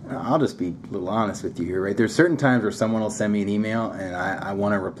 I'll just be a little honest with you here, right? There's certain times where someone will send me an email and I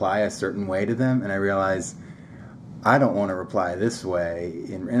want to reply a certain way to them, and I realize I don't want to reply this way,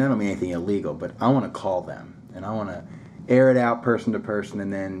 and I don't mean anything illegal, but I want to call them, and I want to air it out person to person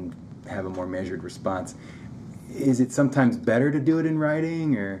and then have a more measured response. Is it sometimes better to do it in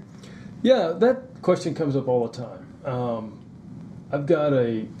writing, or? Yeah, that question comes up all the time. I've got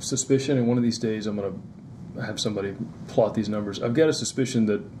a suspicion, and one of these days I'm going to have somebody plot these numbers. I've got a suspicion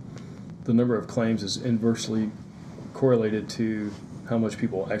that the number of claims is inversely correlated to how much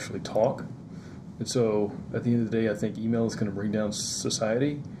people actually talk. And so at the end of the day, I think email is going to bring down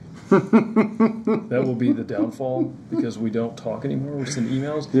society. That will be the downfall because we don't talk anymore. We send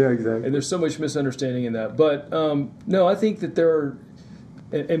emails. Yeah, exactly. And there's so much misunderstanding in that. But no, I think that there are,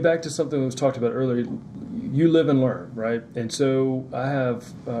 and back to something that was talked about earlier, you live and learn, right? And so I have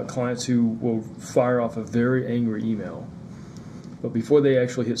clients who will fire off a very angry email, but before they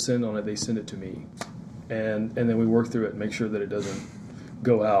actually hit send on it, they send it to me. And then we work through it and make sure that it doesn't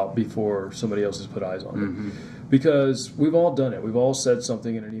go out before somebody else has put eyes on it. Because we've all done it. We've all said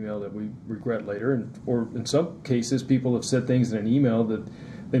something in an email that we regret later. Or in some cases, people have said things in an email that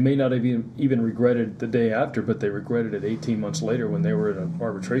they may not have even regretted the day after, but they regretted it 18 months later when they were in an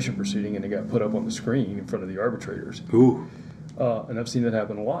arbitration proceeding and it got put up on the screen in front of the arbitrators. Ooh. And I've seen that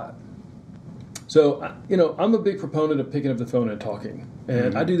happen a lot. So, I'm a big proponent of picking up the phone and talking.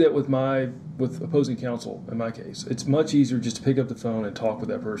 And I do that with opposing counsel in my case. It's much easier just to pick up the phone and talk with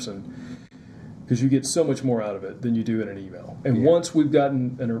that person because you get so much more out of it than you do in an email. And once we've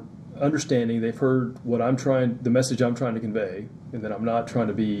gotten an understanding, they've heard the message I'm trying to convey, and that I'm not trying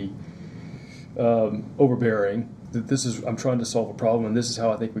to be overbearing, that I'm trying to solve a problem, and this is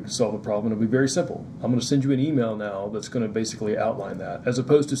how I think we can solve the problem. It'll be very simple. I'm going to send you an email now that's going to basically outline that, as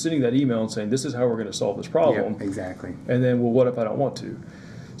opposed to sending that email and saying, this is how we're going to solve this problem. Yeah, exactly. And then, well, what if I don't want to?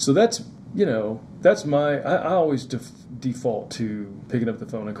 So that's I always default to picking up the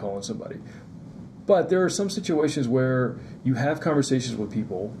phone and calling somebody. But there are some situations where you have conversations with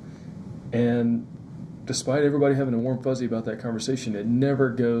people, and despite everybody having a warm fuzzy about that conversation, it never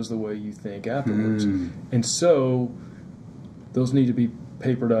goes the way you think afterwards. And so those need to be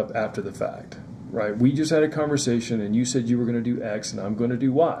papered up after the fact, right? We just had a conversation, and you said you were going to do X, and I'm going to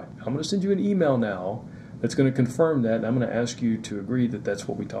do Y. I'm going to send you an email now that's going to confirm that, and I'm going to ask you to agree that that's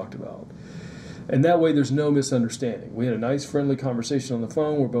what we talked about. And that way there's no misunderstanding. We had a nice, friendly conversation on the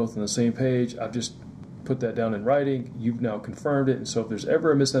phone. We're both on the same page. I've just put that down in writing. You've now confirmed it. And so if there's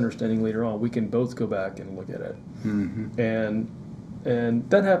ever a misunderstanding later on, we can both go back and look at it. And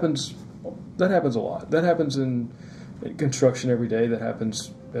that happens a lot. That happens in construction every day. That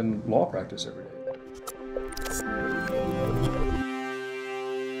happens in law practice every day.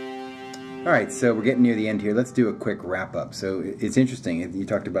 All right, so we're getting near the end here. Let's do a quick wrap-up. So it's interesting. You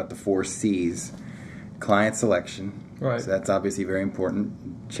talked about the 4 C's. Client selection. Right. So that's obviously very important.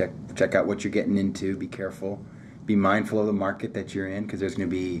 Check out what you're getting into. Be careful. Be mindful of the market that you're in, because there's going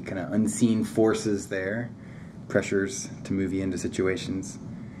to be kind of unseen forces there, pressures to move you into situations.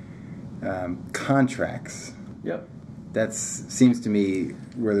 Contracts. Yep. That seems to me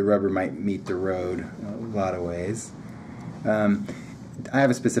where the rubber might meet the road in a lot of ways. I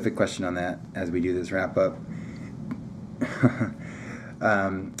have a specific question on that as we do this wrap-up.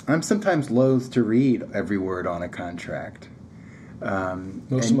 I'm sometimes loath to read every word on a contract.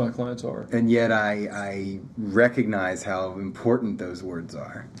 Most of my clients are. And yet I recognize how important those words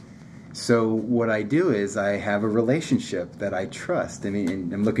are. So what I do is I have a relationship that I trust. I mean,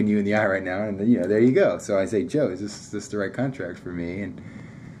 and I'm looking you in the eye right now, and there you go. So I say, Joe, is this the right contract for me? And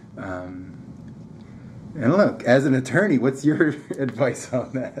I don't know. As an attorney, what's your advice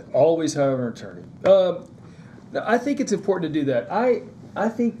on that? Always have an attorney. I think it's important to do that. I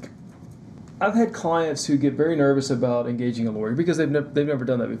think I've had clients who get very nervous about engaging a lawyer because they've never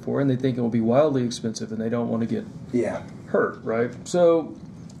done that before, and they think it will be wildly expensive, and they don't want to get hurt, right? So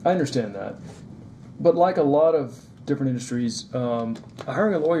I understand that. But like a lot of different industries,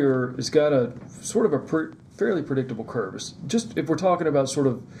 hiring a lawyer has got a sort of a fairly predictable curve. It's just if we're talking about sort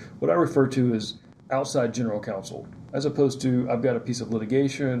of what I refer to as outside general counsel, as opposed to I've got a piece of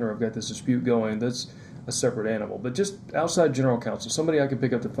litigation or I've got this dispute going, that's a separate animal. But just outside general counsel, somebody I can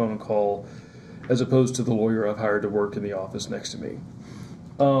pick up the phone and call, as opposed to the lawyer I've hired to work in the office next to me.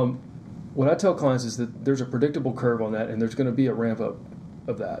 what I tell clients is that there's a predictable curve on that, and there's going to be a ramp up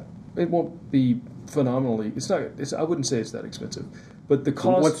of that. It won't be phenomenally. It's not. I wouldn't say it's that expensive, but the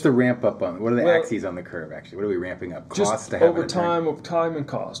cost. What's the ramp up on? What are the axes on the curve? Actually, what are we ramping up? Just Cost to have over time and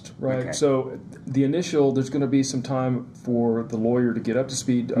cost, right? Okay. So the initial, there's going to be some time for the lawyer to get up to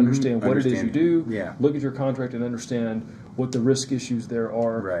speed, to understand what it is you do, look at your contract, and understand what the risk issues there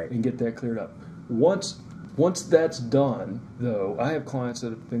are, and get that cleared up. Once that's done, though, I have clients that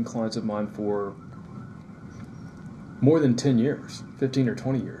have been clients of mine for more than 10 years, 15 or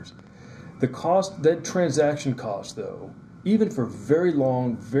 20 years. The cost, that transaction cost, though, even for very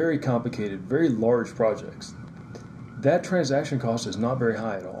long, very complicated, very large projects, that transaction cost is not very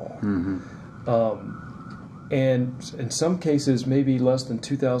high at all. And in some cases, maybe less than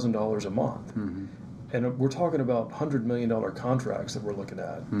 $2,000 a month. And we're talking about $100 million contracts that we're looking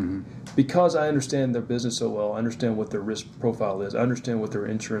at. Because I understand their business so well, I understand what their risk profile is, I understand what their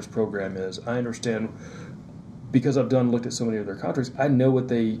insurance program is, I understand, because I've looked at so many of their contracts, I know what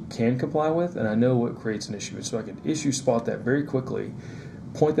they can comply with, and I know what creates an issue. So I can spot that very quickly,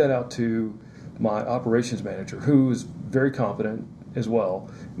 point that out to my operations manager, who is very competent as well,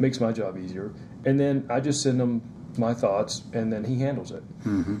 makes my job easier, and then I just send him my thoughts, and then he handles it.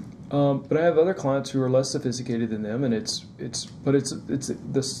 But I have other clients who are less sophisticated than them, and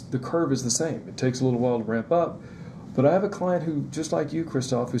the curve is the same. It takes a little while to ramp up. But I have a client who, just like you,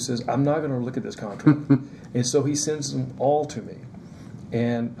 Kristof, who says, I'm not going to look at this contract. And so he sends them all to me.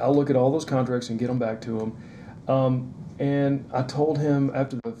 And I'll look at all those contracts and get them back to him. And I told him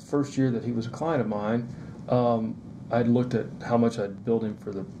after the first year that he was a client of mine, I'd looked at how much I'd billed him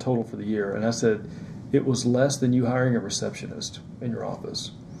for the total for the year. And I said, it was less than you hiring a receptionist in your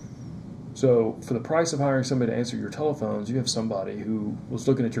office. So for the price of hiring somebody to answer your telephones, you have somebody who was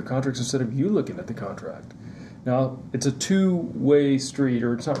looking at your contracts instead of you looking at the contract. Now, it's a two-way street,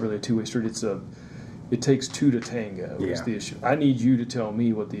 or it's not really a two-way street. It takes two to tango is the issue. I need you to tell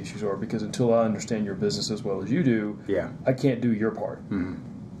me what the issues are, because until I understand your business as well as you do, I can't do your part.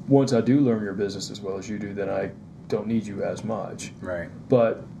 Once I do learn your business as well as you do, then I don't need you as much.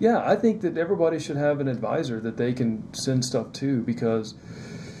 But, yeah, I think that everybody should have an advisor that they can send stuff to, because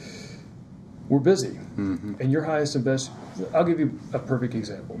we're busy. And your highest and best... I'll give you a perfect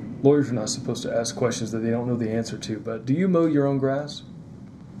example. Lawyers are not supposed to ask questions that they don't know the answer to, but do you mow your own grass?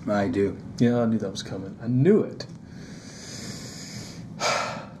 I do. Yeah, I knew that was coming. I knew it.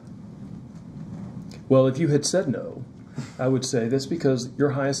 Well, if you had said no, I would say that's because your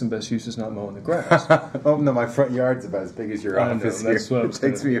highest and best use is not mowing the grass. Oh, no, my front yard's about as big as your office here. It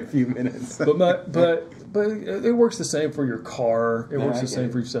takes me a few minutes. But it works the same for your car. It works the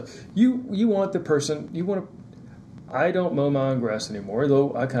same for your stuff. You want the person, I don't mow my own grass anymore,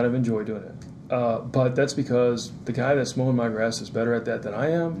 though I kind of enjoy doing it. But that's because the guy that's mowing my grass is better at that than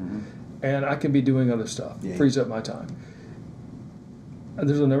I am, and I can be doing other stuff. Frees up my time. And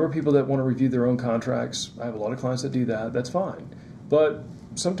there's a number of people that want to review their own contracts. I have a lot of clients that do that. That's fine. But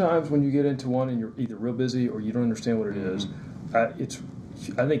sometimes when you get into one and you're either real busy or you don't understand what it is, it's,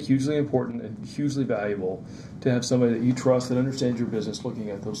 I think, hugely important and hugely valuable to have somebody that you trust that understands your business looking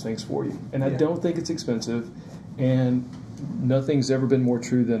at those things for you. And I don't think it's expensive. And nothing's ever been more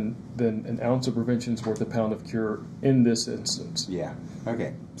true than an ounce of prevention is worth a pound of cure in this instance. Yeah.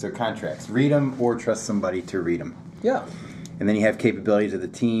 Okay. So contracts. Read them or trust somebody to read them. Yeah. And then you have capabilities of the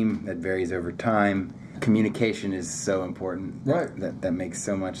team that varies over time. Communication is so important. Right. That makes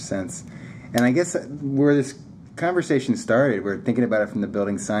so much sense. And I guess where this conversation started, we're thinking about it from the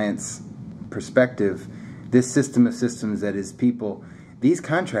building science perspective, this system of systems that is people. These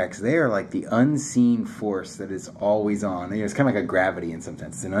contracts, they are like the unseen force that is always on. It's kind of like a gravity in some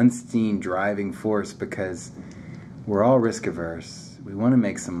sense. It's an unseen driving force because we're all risk averse. We want to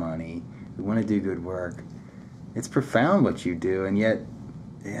make some money. We want to do good work. It's profound what you do, and yet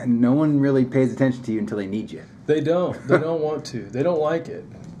no one really pays attention to you until they need you. They don't. They don't want to. They don't like it.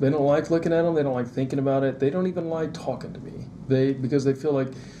 They don't like looking at them. They don't like thinking about it. They don't even like talking to me. Because they feel like,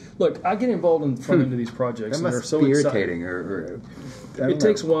 look, I get involved in front into these projects. That must be irritating or it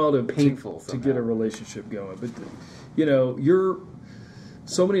takes a while to get a relationship going. But,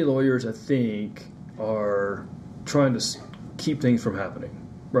 so many lawyers, I think, are trying to keep things from happening,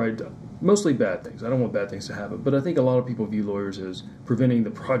 right? Mostly bad things. I don't want bad things to happen. But I think a lot of people view lawyers as preventing the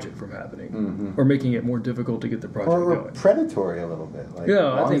project from happening or making it more difficult to get the project going. Or predatory a little bit. Like,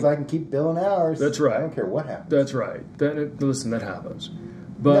 yeah, as long as I can keep billing hours, that's right. I don't care what happens. That's right. Listen, that happens.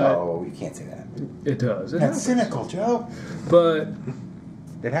 But no, you can't say that. It does. That's cynical, Joe. But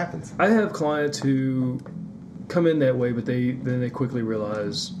it happens. I have clients who come in that way, but then they quickly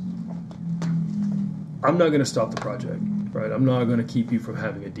realize, I'm not going to stop the project, right? I'm not going to keep you from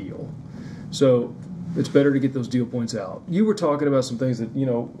having a deal. So it's better to get those deal points out. You were talking about some things that,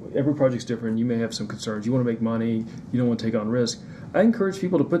 every project's different. You may have some concerns. You want to make money. You don't want to take on risk. I encourage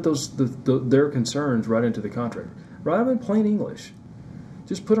people to put their concerns right into the contract. Write them in plain English.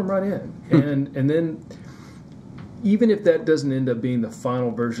 Just put them right in. And then even if that doesn't end up being the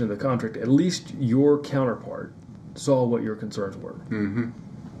final version of the contract, at least your counterpart saw what your concerns were. Mm-hmm.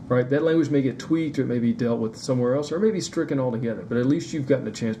 Right? That language may get tweaked or it may be dealt with somewhere else or it may be stricken altogether. But at least you've gotten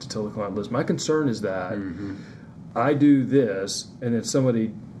a chance to tell the client, listen, my concern is that I do this, and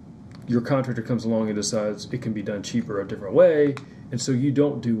then your contractor comes along and decides it can be done cheaper a different way, and so you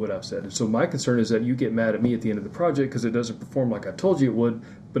don't do what I've said. And so my concern is that you get mad at me at the end of the project because it doesn't perform like I told you it would,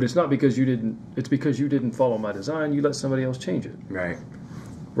 but it's not because you didn't, it's because you didn't follow my design. You let somebody else change it. Right.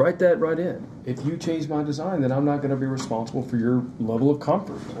 Write that right in. If you change my design, then I'm not going to be responsible for your level of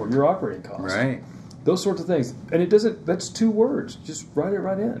comfort or your operating costs. Right. Those sorts of things. And that's 2 words. Just write it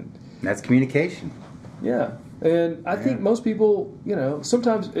right in. That's communication. Yeah. And I think most people,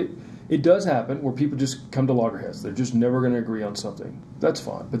 sometimes it does happen where people just come to loggerheads. They're just never going to agree on something. That's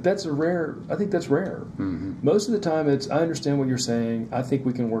fine. But I think that's rare. Mm-hmm. Most of the time I understand what you're saying. I think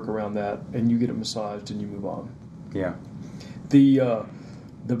we can work around that. And you get it massaged and you move on. Yeah.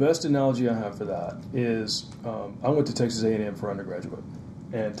 The best analogy I have for that is I went to Texas A&M for undergraduate.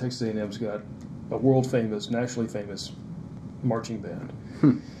 And Texas A&M's got a world-famous, nationally famous marching band.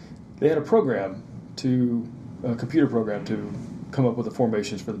 They had a computer program to come up with the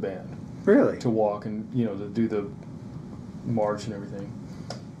formations for the band. Really? To walk and, to do the march and everything.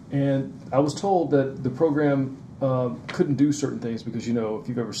 And I was told that the program couldn't do certain things because, if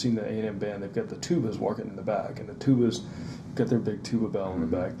you've ever seen the A&M band, they've got the tubas walking in the back, and the tubas got their big tuba bell in the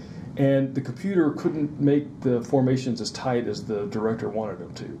back. And the computer couldn't make the formations as tight as the director wanted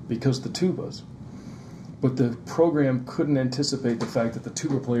them to because the tubas. But the program couldn't anticipate the fact that the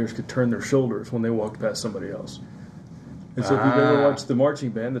tuba players could turn their shoulders when they walked past somebody else. And so if you've ever watched the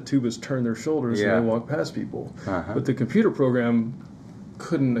marching band, the tubas turn their shoulders and they walk past people. But the computer program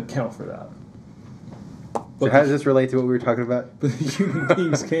couldn't account for that. So how does this relate to what we were talking about? Human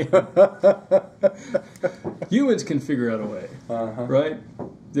beings can. Humans can figure out a way, right?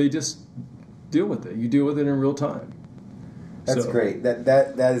 They just deal with it. You deal with it in real time. That's great.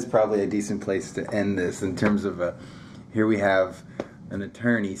 That is probably a decent place to end this in terms of here we have an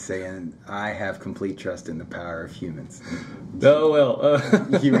attorney saying, I have complete trust in the power of humans. Oh, well.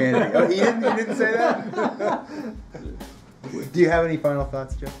 Humanity. Oh, he didn't say that? Do you have any final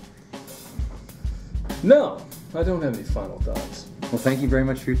thoughts, Joe? No, I don't have any final thoughts. Well, thank you very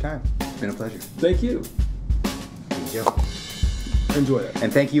much for your time. It's been a pleasure. Thank you. Thank you, Joe. Enjoy it.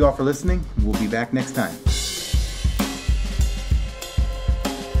 And thank you all for listening. We'll be back next time.